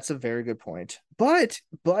 That's a very good point. But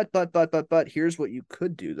here's what you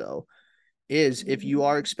could do though, is if you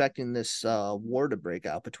are expecting this war to break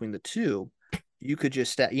out between the two, you could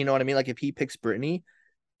just you know what I mean? Like if he picks Brittany,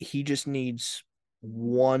 he just needs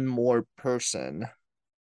one more person.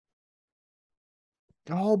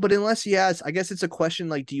 Oh, but unless he has, I guess it's a question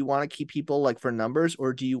like, do you want to keep people like for numbers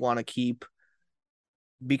or do you want to keep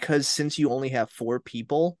because since you only have four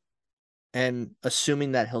people and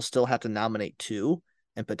assuming that he'll still have to nominate two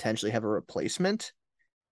and potentially have a replacement,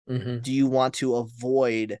 Hmm. do you want to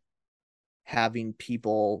avoid having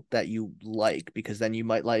people that you like? Because then you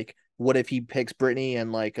might like, what if he picks Brittany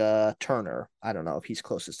and like Turner? I don't know if he's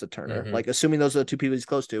closest to Turner. Hmm. Like assuming those are the two people he's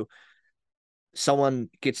close to, someone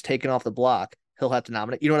gets taken off the block, he'll have to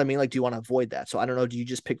nominate. You know what I mean? Like, do you want to avoid that? So I don't know. Do you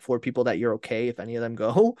just pick four people that you're okay if any of them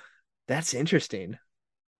go? That's interesting.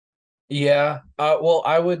 Yeah. Well,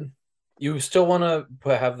 I would. You still want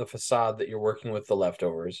to have the facade that you're working with the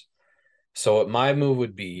leftovers. So what my move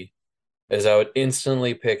would be is I would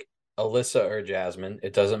instantly pick Alyssa or Jasmine.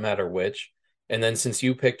 It doesn't matter which. And then since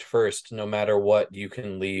you picked first, no matter what, you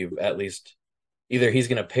can leave at least either he's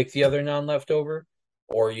going to pick the other non-leftover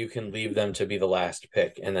or you can leave them to be the last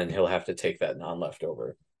pick and then he'll have to take that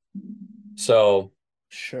non-leftover. So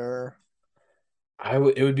Sure. I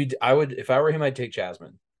would if I were him, I'd take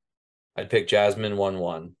Jasmine. I'd pick Jasmine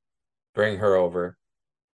 1-1, bring her over,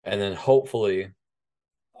 and then hopefully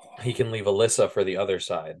he can leave Alyssa for the other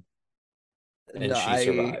side and No, she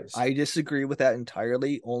survives. I disagree with that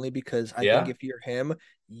entirely, only because I think Yeah, if you're him,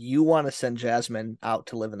 you want to send Jasmine out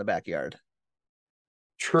to live in the backyard.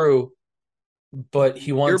 true. But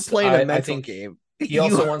You're playing a I mental think game. he You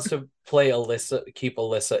also wants to keep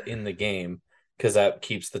Alyssa in the game because that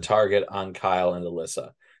keeps the target on Kyle and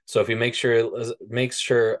Alyssa. So if he makes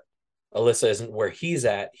sure Alyssa isn't where he's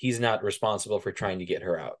at, he's not responsible for trying to get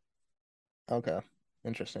her out. Okay.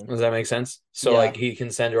 Interesting. Does that make sense? So Yeah. like he can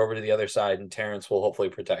send her over to the other side and Terrence will hopefully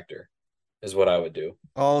protect her, is what I would do.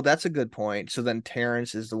 Oh, that's a good point. So then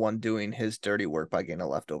Terrence is the one doing his dirty work by getting a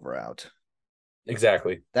leftover out.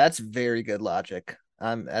 Exactly. That's very good logic.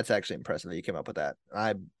 That's actually impressive that you came up with that.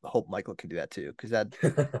 I hope Michael can do that too, because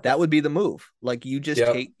that would be the move. Like you just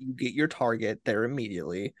Yep. you get your target there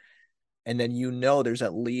immediately, and then you know there's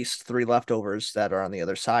at least 3 leftovers that are on the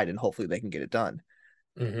other side, and hopefully they can get it done.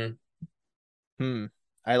 Mm-hmm.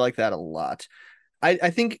 I like that a lot. I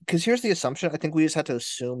think because here's the assumption. I think we just have to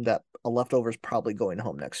assume that a leftover is probably going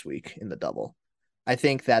home next week in the double. I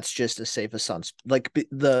think that's just a safe assumption. Like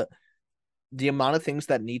the amount of things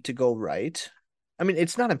that need to go right. I mean,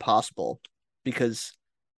 it's not impossible because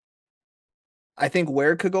I think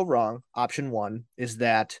where it could go wrong, option one, is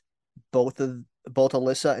that both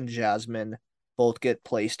Alyssa and Jasmine both get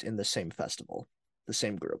placed in the same festival, the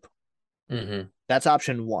same group. Mm-hmm. That's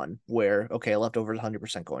option one, where okay, leftovers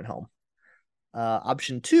 100% going home.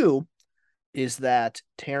 Option two is that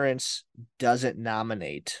Terrence doesn't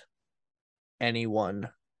nominate anyone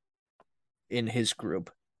in his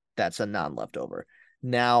group that's a non-leftover.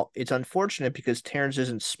 Now, it's unfortunate because Terrence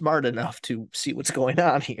isn't smart enough to see what's going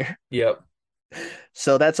on here. Yep.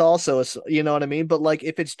 So that's also, you know what I mean? But like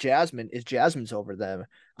if it's Jasmine, is Jasmine's over them,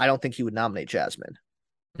 I don't think he would nominate Jasmine.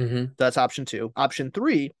 Mm-hmm. That's option two. Option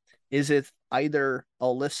three is if either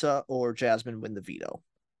Alyssa or Jasmine win the veto.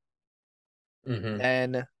 Mm-hmm.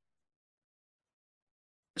 Then,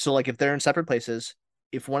 so like if they're in separate places,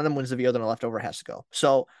 if one of them wins the veto, then a leftover has to go.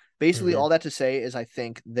 So basically, Mm-hmm. all that to say is I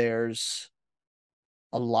think there's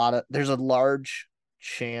a large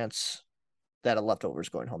chance that a leftover is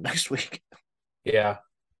going home next week. Yeah.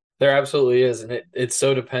 There absolutely is, and it's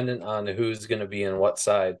so dependent on who's going to be in what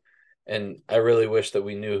side. And I really wish that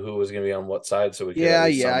we knew who was going to be on what side so we could at Yeah,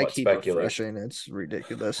 least yeah, I somewhat keep speculate. refreshing. It's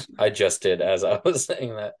ridiculous. I just did as I was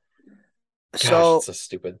saying that. Gosh, it's So so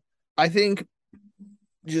stupid. I think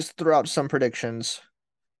just throw out some predictions.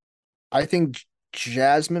 I think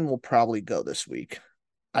Jasmine will probably go this week.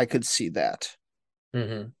 I could see that.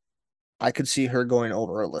 Mm-hmm. I could see her going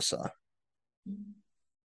over Alyssa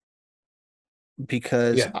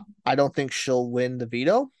because Yeah. I don't think she'll win the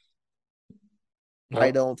veto. I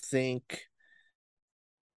Nope. don't think.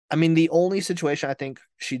 I mean, the only situation I think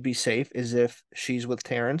she'd be safe is if she's with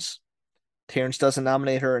Terrence. Terrence doesn't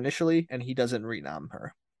nominate her initially, and he doesn't renom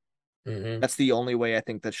her. Mm-hmm. That's the only way I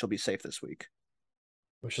think that she'll be safe this week.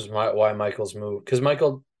 Which is why Michael's move. Because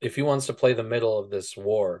Michael, if he wants to play the middle of this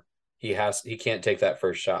war, he can't take that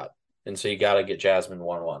first shot. And so you gotta get Jasmine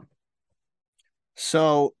 1-1.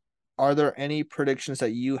 So, are there any predictions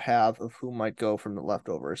that you have of who might go from the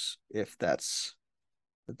leftovers if that's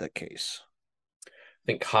the case? I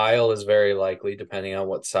think Kyle is very likely, depending on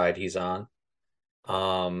what side he's on.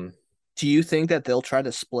 Um, Do you think that they'll try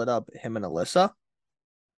to split up him and Alyssa?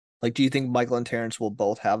 Like, do you think Michael and Terrence will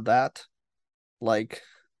both have that? Like,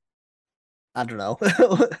 I don't know.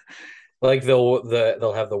 like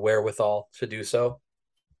they'll have the wherewithal to do so.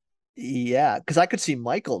 Yeah, because I could see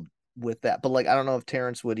Michael with that, but like, I don't know if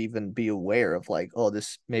Terrence would even be aware of like, oh,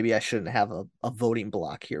 this maybe I shouldn't have a voting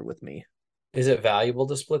block here with me. Is it valuable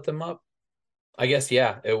to split them up? I guess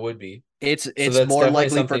yeah, it would be. So It's that's more definitely likely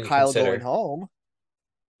for something to Kyle going consider. home.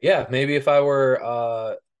 Yeah, maybe if I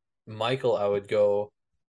were Michael, I would go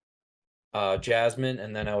Jasmine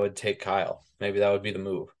and then I would take Kyle. Maybe that would be the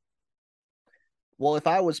move. Well, if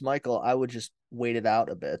I was Michael, I would just wait it out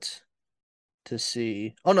a bit to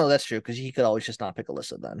see. Oh no, that's true because he could always just not pick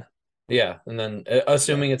Alyssa then. Yeah, and then Yeah,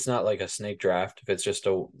 assuming it's not like a snake draft, if it's just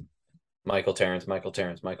a Michael Terrence, Michael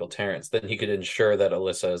Terrence, Michael Terrence, then he could ensure that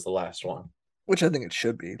Alyssa is the last one. which I think it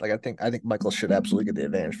should be. Like I think Michael should absolutely get the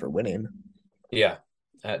advantage for winning. Yeah,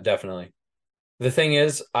 definitely. The thing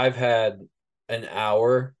is, I've had an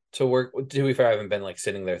hour to work. To be fair, I haven't been like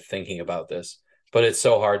sitting there thinking about this, but it's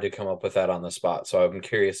so hard to come up with that on the spot. So I'm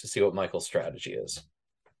curious to see what Michael's strategy is.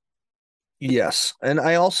 Yes. And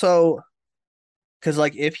I also, because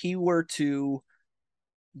like if he were to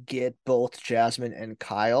get both Jasmine and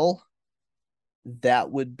Kyle, that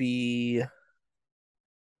would be,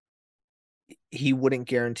 he wouldn't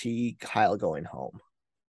guarantee Kyle going home.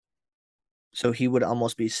 So he would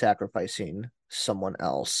almost be sacrificing someone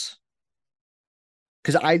else.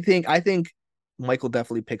 Because I think Michael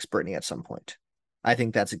definitely picks Brittany at some point. I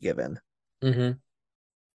think that's a given, Mm-hmm.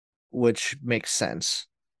 which makes sense.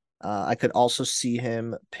 I could also see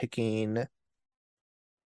him picking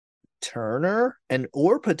Turner and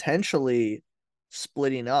or potentially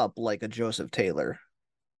splitting up like a Joseph Taylor.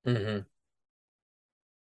 Mm-hmm.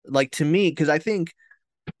 Like to me, because I think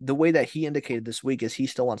the way that he indicated this week is he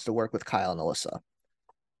still wants to work with Kyle and Alyssa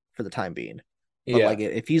for the time being. But like Yeah.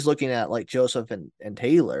 if he's looking at like Joseph and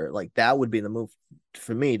Taylor, like that would be the move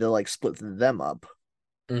for me to like split them up.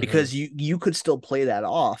 Mm-hmm. Because you could still play that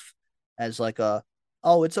off as like a,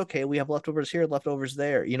 oh, it's okay, we have leftovers here, leftovers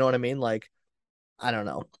there. You know what I mean? Like, I don't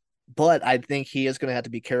know. But I think he is gonna have to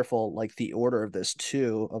be careful, like the order of this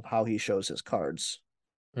too, of how he shows his cards.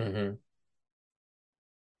 Mm-hmm.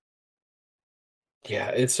 Yeah,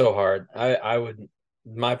 it's so hard. I would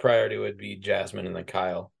my priority would be Jasmine and then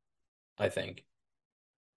Kyle, I think.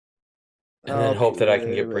 And then Okay, hope that I can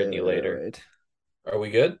wait, get wait, Brittany wait, later. wait. Are we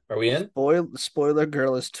good? Are we in? Spoiler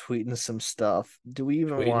girl is tweeting some stuff. Do we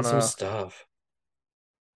even Tweeting some wanna stuff.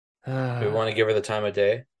 Do we where want to give her the time of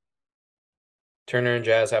day? Turner and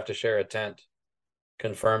Jazz have to share a tent.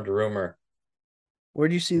 Confirmed rumor. do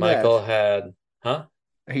you see that? Michael had, huh?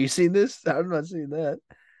 Are you seeing this? I'm not seeing that.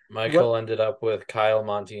 What? Michael ended up with Kyle,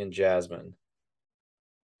 Monty, and Jasmine.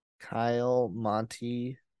 Kyle,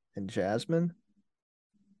 Monty, and Jasmine?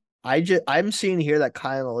 I'm seeing here that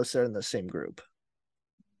Kyle and Alyssa are in the same group.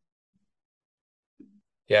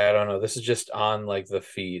 Yeah, I don't know. This is just on like the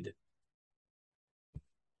feed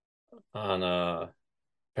on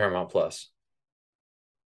Paramount Plus.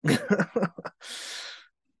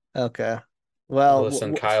 Okay. Well, Alyssa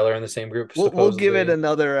and Kyle are in the same group, we'll give it supposedly.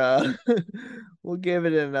 another we'll give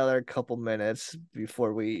it another couple minutes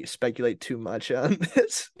before we speculate too much on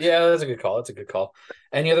this. Yeah, that's a good call. That's a good call.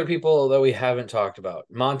 Any other people that we haven't talked about?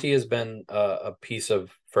 Monty has been a piece of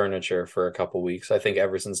furniture for a couple weeks. I think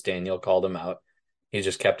ever since Daniel called him out, he's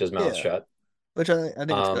just kept his mouth Yeah, shut. which I think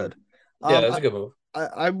it's Um, good. yeah, Um, that's I, a good move.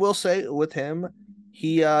 I will say with him,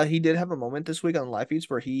 he did have a moment this week on live feeds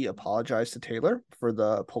where he apologized to Taylor for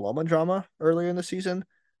the Paloma drama earlier in the season,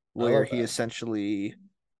 I where love he that. essentially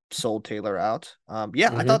sold Taylor out. Yeah,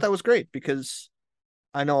 I thought Hmm. that was great because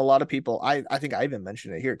I know a lot of people. I think I even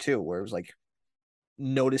mentioned it here too, where it was like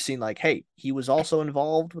noticing like, hey, he was also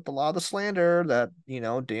involved with a lot of the slander that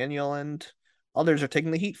Daniel and others are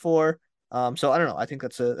taking the heat for. So I don't know. I think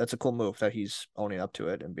that's a cool move that he's owning up to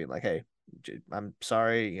it and being like, hey, I'm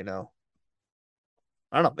sorry. I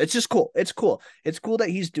don't know. It's just cool. It's cool. It's cool that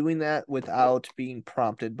he's doing that without being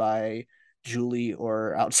prompted by Julie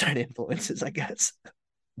or outside influences, I guess.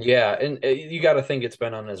 Yeah, and you got to think it's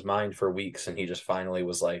been on his mind for weeks, and he just finally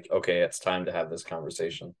was like, "Okay, it's time to have this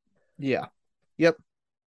conversation." Yeah. Yep.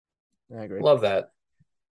 I agree. Love that.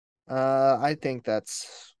 I think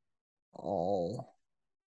that's all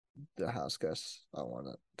the house guests I want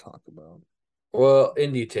to talk about. Well,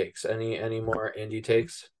 indie takes. Any more indie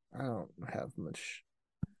takes? I don't have much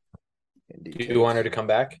indie Do you want her takes. to come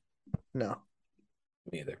back? No.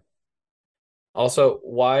 Me either. Also,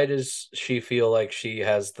 why does she feel like she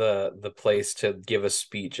has the place to give a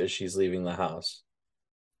speech as she's leaving the house?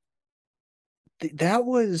 That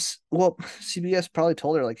was, well, CBS probably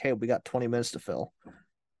told her like, "Hey, we got 20 minutes to fill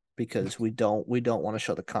because we don't want to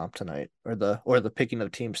show the comp tonight or the picking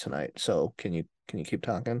of teams tonight. So, can you keep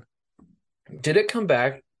talking?" Did it come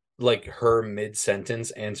back like her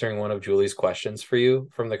mid-sentence answering one of Julie's questions for you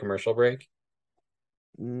from the commercial break?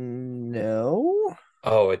 No.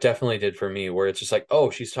 Oh, it definitely did for me, where it's just like, oh,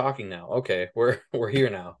 she's talking now. Okay, we're here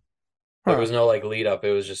now. There Huh. was no like lead up.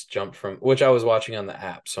 It was just jumped from which I was watching on the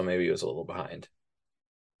app, so maybe it was a little behind.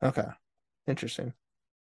 Okay. Interesting.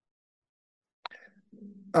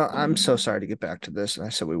 I'm so sorry to get back to this, and I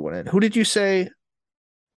said we wouldn't. Who did you say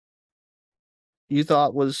you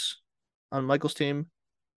thought was on Michael's team?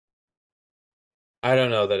 I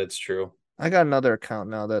don't know that it's true. I got another account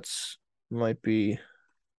now that's might be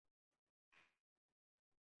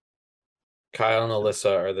Kyle and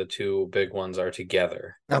Alyssa are the two big ones are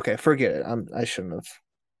together. okay. Forget it. I shouldn't have.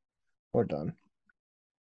 We're done.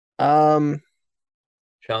 Um.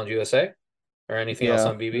 Challenge USA or anything else Yeah.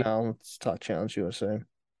 on BB? No. Let's talk Challenge USA.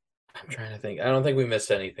 I'm trying to think. I don't think we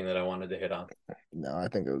missed anything that I wanted to hit on. No, I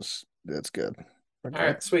think that's good. We're All good.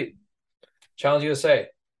 right, sweet. Challenge USA.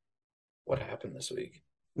 What happened this week?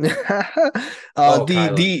 uh Oh, the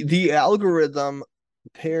Kylan. the algorithm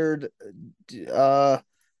paired uh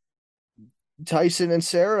Tyson and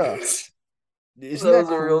Sarah. That Isn't that was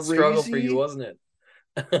a real struggle for you, crazy? wasn't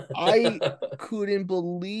I it? couldn't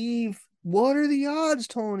believe. What are the odds,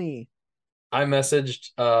 Tony? I messaged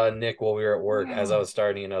Nick while we were at work as I was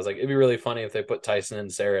starting, and I was like, it'd be really funny if they put Tyson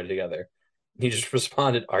and Sarah together. He just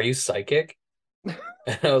responded, "Are you psychic?"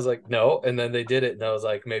 And I was like, "No." And then they did it, and I was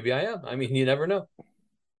like, "Maybe I am." I mean, you never know.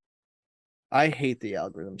 I hate the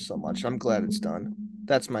algorithm so much. I'm glad it's done.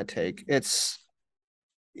 That's my take.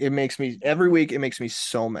 It makes me every week it makes me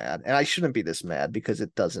so mad. And I shouldn't be this mad because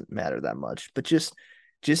it doesn't matter that much. But just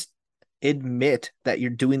admit that you're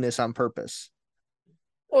doing this on purpose.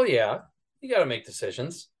 Well, yeah, you got to make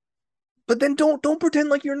decisions. But then don't pretend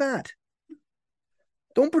like you're not.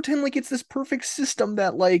 Don't pretend like it's this perfect system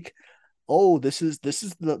that like, oh, this is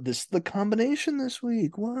the combination this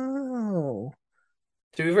week. Wow.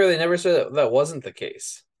 To be fair, they never said that, that wasn't the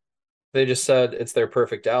case. They just said it's their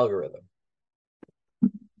perfect algorithm.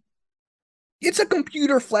 It's a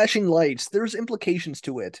computer flashing lights. There's implications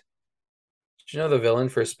to it. Did you know the villain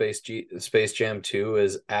for Space Jam 2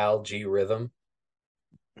 is Al G Rhythm,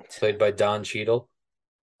 played by Don Cheadle?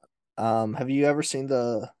 Have you ever seen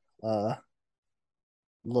the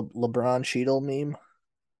LeBron Cheadle meme?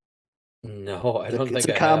 No, I don't It's think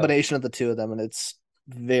a I have. combination of the two of them, and it's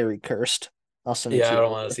very cursed. I'll send it Yeah, to I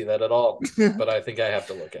don't want to you see that at all, later. but I think I have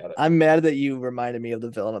to look at it. I'm mad that you reminded me of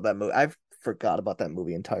the villain of that movie. I forgot about that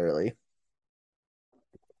movie entirely.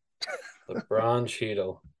 LeBron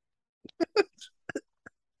Cheadle.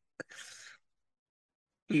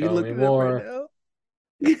 Are you Show me looking it up right more. now?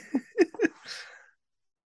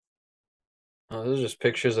 Oh, those are just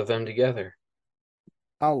pictures of them together.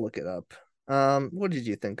 I'll look it up. What did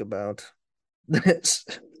you think about this?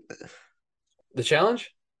 The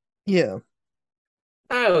challenge? Yeah.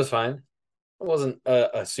 It was fine. It wasn't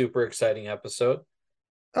a super exciting episode.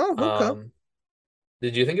 Oh, okay. Um,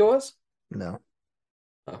 did you think it was? No.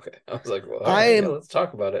 Okay. I was like, well, all right, yeah, I'm let's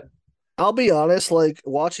talk about it. I'll be honest, like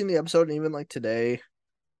watching the episode and even like today,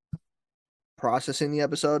 processing the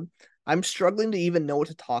episode, I'm struggling to even know what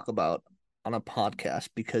to talk about on a podcast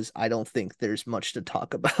because I don't think there's much to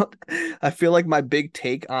talk about. I feel like my big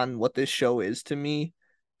take on what this show is to me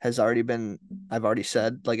has already been I've already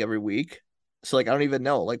said like every week. So like I don't even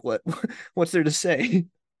know like what what's there to say.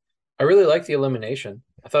 I really liked the elimination.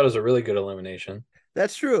 I thought it was a really good elimination.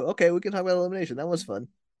 That's true. Okay, we can talk about elimination. That was fun.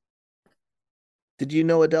 Did you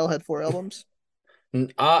know Adele had 4 albums?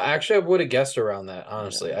 Actually, I would have guessed around that,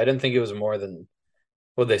 honestly. Yeah. I didn't think it was more than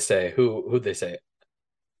what'd they say? Who'd they say?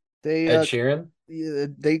 They Ed Sheeran? yeah,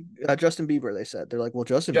 they Justin Bieber they said. They're like, "Well,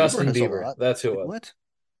 Justin Bieber Justin has a Bieber. lot." That's who it Like, was. what?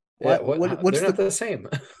 Yeah, What what what's they're not the the same.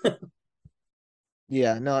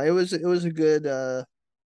 Yeah, no, it was a good it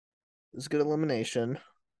was a good elimination.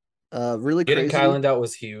 Really Getting crazy. Kylan out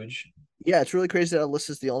was huge. Yeah, it's really crazy that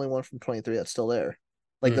Alyssa's the only one from 23 that's still there.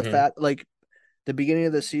 Like the Hmm. fact like the beginning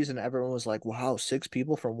of the season, everyone was like, "Wow, 6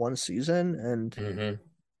 people from one season," and Hmm.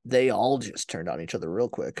 they all just turned on each other real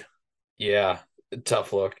quick. Yeah,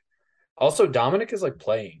 tough look. Also, Dominic is like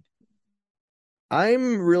playing.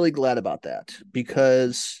 I'm really glad about that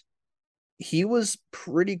because he was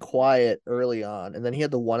pretty quiet early on, and then he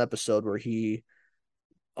had the one episode where he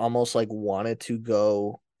almost like wanted to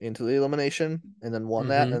go into the elimination and then won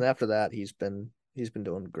that, and Hmm. after that he's been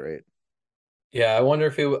doing great. Yeah, I wonder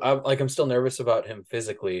if I'm still nervous about him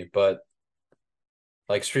physically, but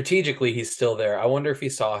like strategically, he's still there. I wonder if he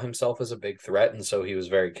saw himself as a big threat, and so he was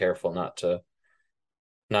very careful not to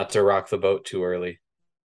rock the boat too early.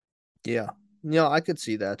 Yeah, I could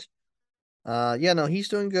see that. Yeah, no, he's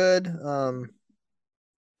doing good. I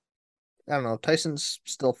don't know. Tyson's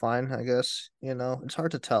still fine, I guess. It's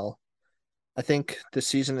hard to tell. I think this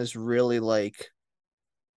season is really like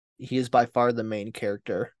he is by far the main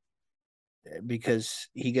character because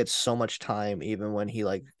he gets so much time even when he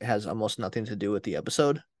like has almost nothing to do with the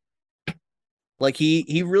episode. Like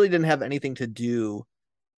he really didn't have anything to do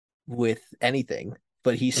with anything,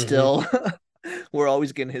 but he Hmm. still we're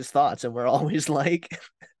always getting his thoughts and we're always like,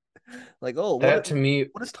 oh, That to me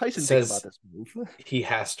what does Tyson think about says this move? he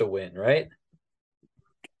has to win, right?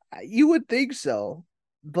 You would think so,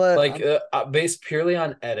 but Like based purely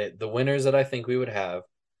on edit, the winners that I think we would have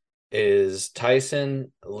is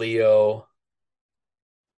Tyson, Leo,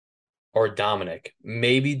 or Dominic.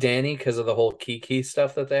 Maybe Danny because of the whole Kiki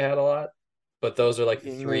stuff that they had a lot. But those are like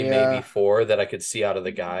the three, maybe yeah, four that I could see out of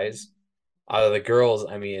the guys. Out of the girls,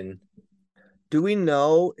 I mean, Do we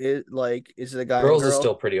know is it a guy and Girls is girl?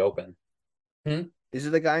 still pretty open. Hmm? Is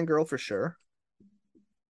it a guy and girl for sure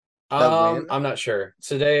that win? I'm not sure.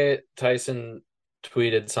 Today Tyson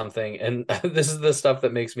tweeted something, and this is the stuff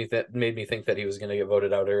that made me think that he was going to get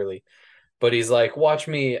voted out early. But he's like, "Watch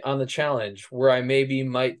me on the challenge, where I maybe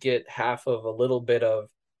might get half of a little bit of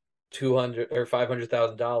 200 or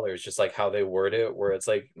 $500,000, just like how they word it, where it's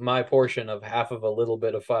like my portion of half of a little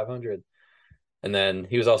bit of 500." And then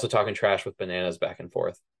he was also talking trash with bananas back and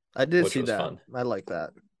forth, I did which see was that. fun. I like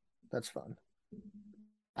that. That's fun.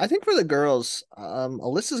 I think for the girls,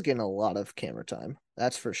 Alyssa's getting a lot of camera time.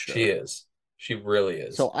 That's for She sure. is. She really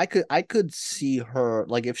is. So I could see her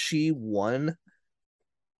like if she won,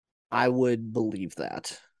 I would believe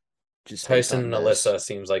that just based Tyson on and this. Alyssa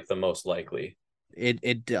seems like the most likely.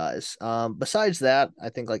 It does. Besides that, I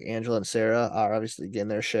think like Angela and Sarah are obviously getting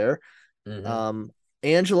their share. Hmm. Um,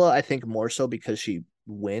 Angela, I think more so because she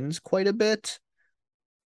wins quite a bit,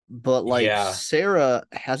 but like Yeah, Sarah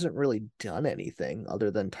hasn't really done anything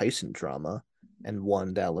other than Tyson drama and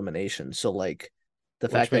won that elimination. So like the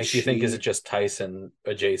which fact that makes you think, is it she just Tyson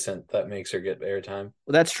adjacent that makes her get airtime?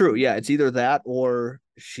 well, that's true. Yeah, it's either that or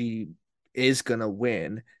she is gonna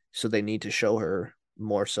win, so they need to show her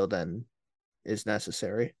more so than is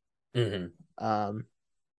necessary. Hmm. Um,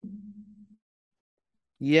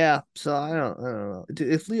 yeah, so I don't know.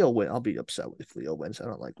 If Leo win, I'll be upset if Leo wins. I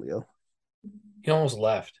don't like Leo. He almost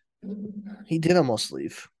left. He did almost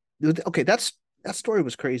leave. Okay, that story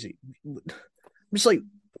was crazy. Just like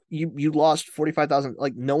you lost 45,000.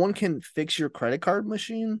 Like no one can fix your credit card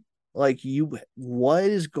machine. Like what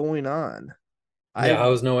is going on? Yeah, I how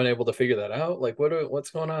was no one able to figure that out? Like,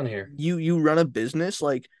 what's going on here? you run a business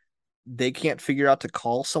like they can't figure out to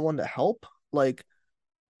call someone to help. Like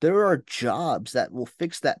there are jobs that will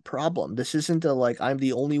fix that problem. This isn't a like I'm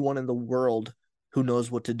the only one in the world who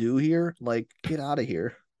knows what to do here. Like get out of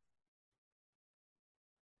here.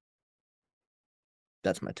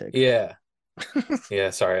 That's my take. Yeah, yeah.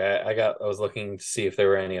 Sorry, I was looking to see if there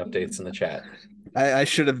were any updates in the chat. I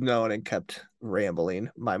should have known and kept rambling.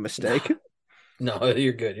 My mistake. No,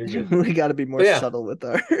 you're good. You're good. We got to be more But yeah, subtle with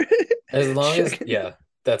our as long as checking. yeah,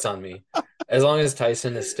 that's on me. As long as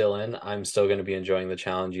Tyson is still in, I'm still going to be enjoying the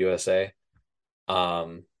Challenge USA.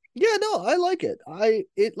 Um, Yeah, no, I like it.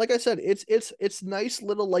 It like I said, it's nice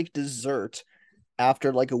little like dessert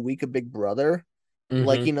after like a week of Big Brother.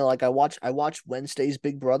 Like hmm like I watch Wednesday's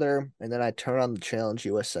Big Brother and then I turn on the Challenge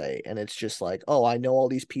USA and it's just like, oh, I know all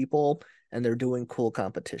these people and they're doing cool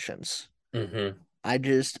competitions. hmm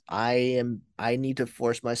I need to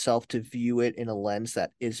force myself to view it in a lens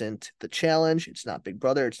that isn't the challenge. It's not Big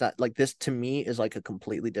Brother. It's not like this to me is like a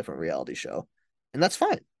completely different reality show. And that's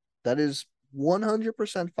fine. That is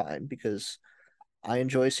 100% fine because I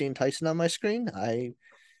enjoy seeing Tyson on my screen. I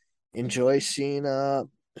enjoy seeing who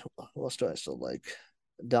else do I still like?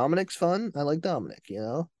 Dominic's fun. I like Dominic, you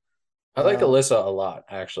know. I like Alyssa a lot,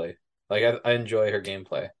 actually. Like I enjoy her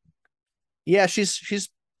gameplay. Yeah, she's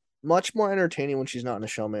much more entertaining when she's not in a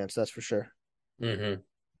showmance, that's for sure. Hmm.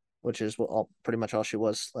 Which is pretty much all she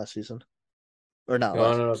was last season. Or not You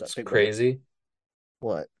want last to know was that what's Big Brother. crazy?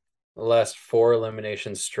 What? The last four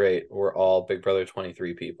eliminations straight were all Big Brother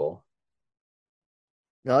 23 people,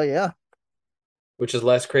 Oh yeah. which is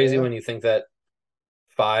less crazy Yeah. when you think that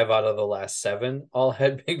five out of the last seven all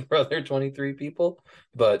had Big Brother 23 people,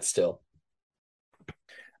 but still.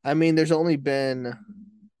 I mean, there's only been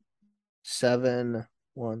seven,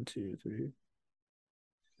 one, two, three.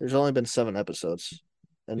 There's only been 7 episodes,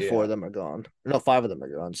 and four Yeah. of them are gone. No, five of them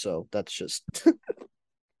are gone. So that's just.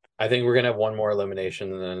 I think we're gonna have one more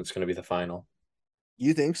elimination and then it's gonna be the final.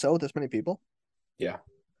 You think so? With this many people? Yeah.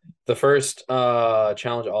 The first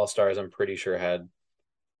challenge all stars, I'm pretty sure, had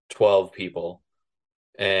 12 people.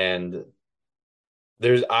 And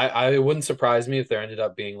I it wouldn't surprise me if there ended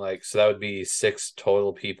up being like, so that would be six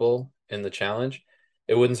total people in the challenge.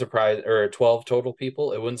 It wouldn't surprise, or 12 total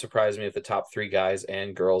people. It wouldn't surprise me if the top three guys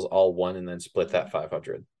and girls all won and then split that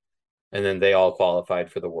 500. And then they all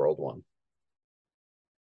qualified for the world one.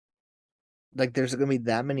 Like, there's gonna be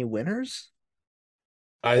that many winners?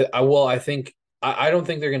 I think I don't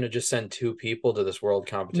think they're gonna just send two people to this world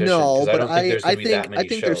competition No, because I but don't think I there's I gonna be think that I many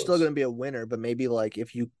think there's still shows. gonna be a winner. But maybe like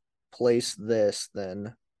if you place this,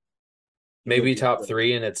 then you'll Maybe be top able to.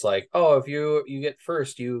 three, and it's like, oh, if you get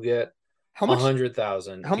first, you get How a much?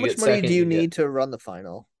 100,000. How If you much get money do second, you you get need to run the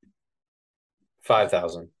final?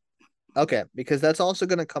 5,000. Okay, because that's also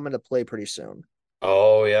gonna come into play pretty soon.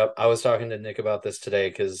 Oh, yep. I was talking to Nick about this today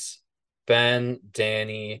because Ben,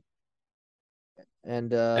 Danny,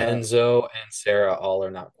 And Enzo, and Sarah all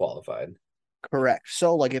are not qualified. correct.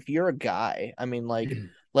 So like if you're a guy, I mean like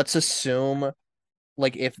let's assume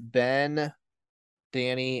like if Ben,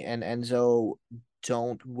 Danny, and Enzo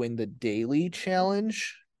don't win the daily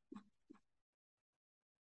challenge,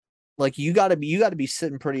 like you gotta be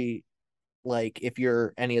sitting pretty, like if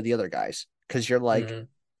you're any of the other guys, because you're like, Mhm.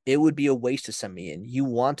 it would be a waste to send me in. You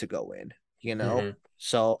want to go in, you know? Mhm.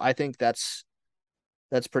 So I think that's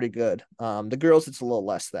pretty good. The girls, it's a little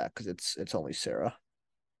less that because it's only Sarah.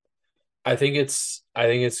 I think it's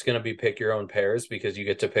gonna be pick your own pairs because you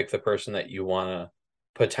get to pick the person that you wanna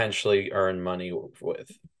potentially earn money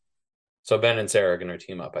with. So Ben and Sarah are gonna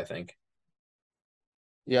team up, I think.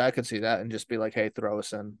 Yeah, I could see that and just be like, hey, throw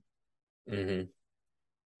us in. Hmm.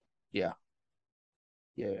 Yeah.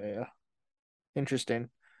 Yeah. Interesting.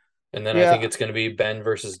 And then I think Yeah, it's gonna be Ben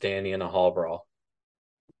versus Danny in a hall brawl.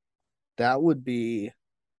 that would be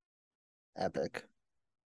epic.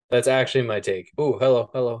 That's actually my take. Ooh,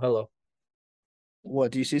 hello, hello, hello.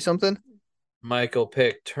 What, do you see something? Michael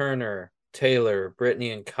pick Turner, Taylor,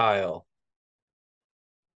 Brittany, and Kyle.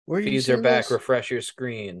 Where are you Feeds are seeing back. this? Refresh your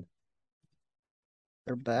screen.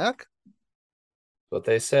 They're back? What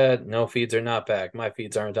they said. No, feeds are not back. My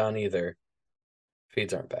feeds aren't on either.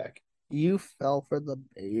 Feeds aren't back. You fell for the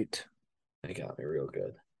bait. They got me real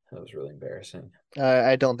good. That was really embarrassing.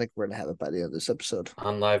 I don't think we're gonna have it by the end of this episode.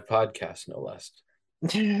 On live podcast, no less.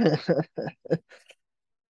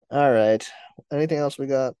 All right. Anything else we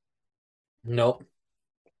got? Nope.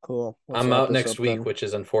 Cool. Let's I'm wrap out this next up week, then. which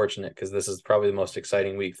is unfortunate because this is probably the most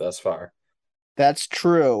exciting week thus far. That's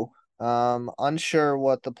true. Unsure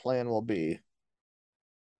what the plan will be.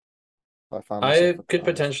 If I find myself I a could comment.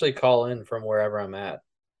 potentially call in from wherever I'm at,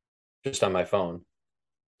 just on my phone.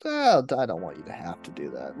 I don't want you to have to do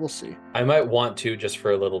that. We'll see. I might want to just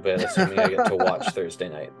for a little bit, assuming I get to watch Thursday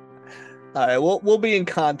night. All right, we'll be in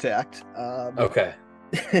contact. Okay.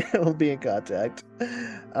 We'll be in contact.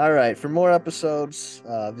 All right. For more episodes,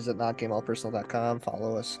 visit notgameallpersonal.com.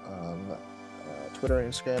 Follow us on Twitter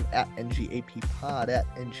and Instagram at NGAP Pod, at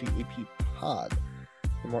NGAP Pod.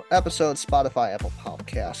 For more episodes, Spotify, Apple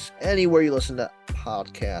Podcasts, anywhere you listen to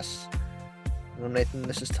podcasts. I'm Nathan,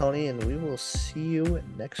 this is Tony, and we will see you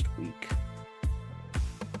next week.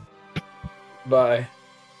 Bye.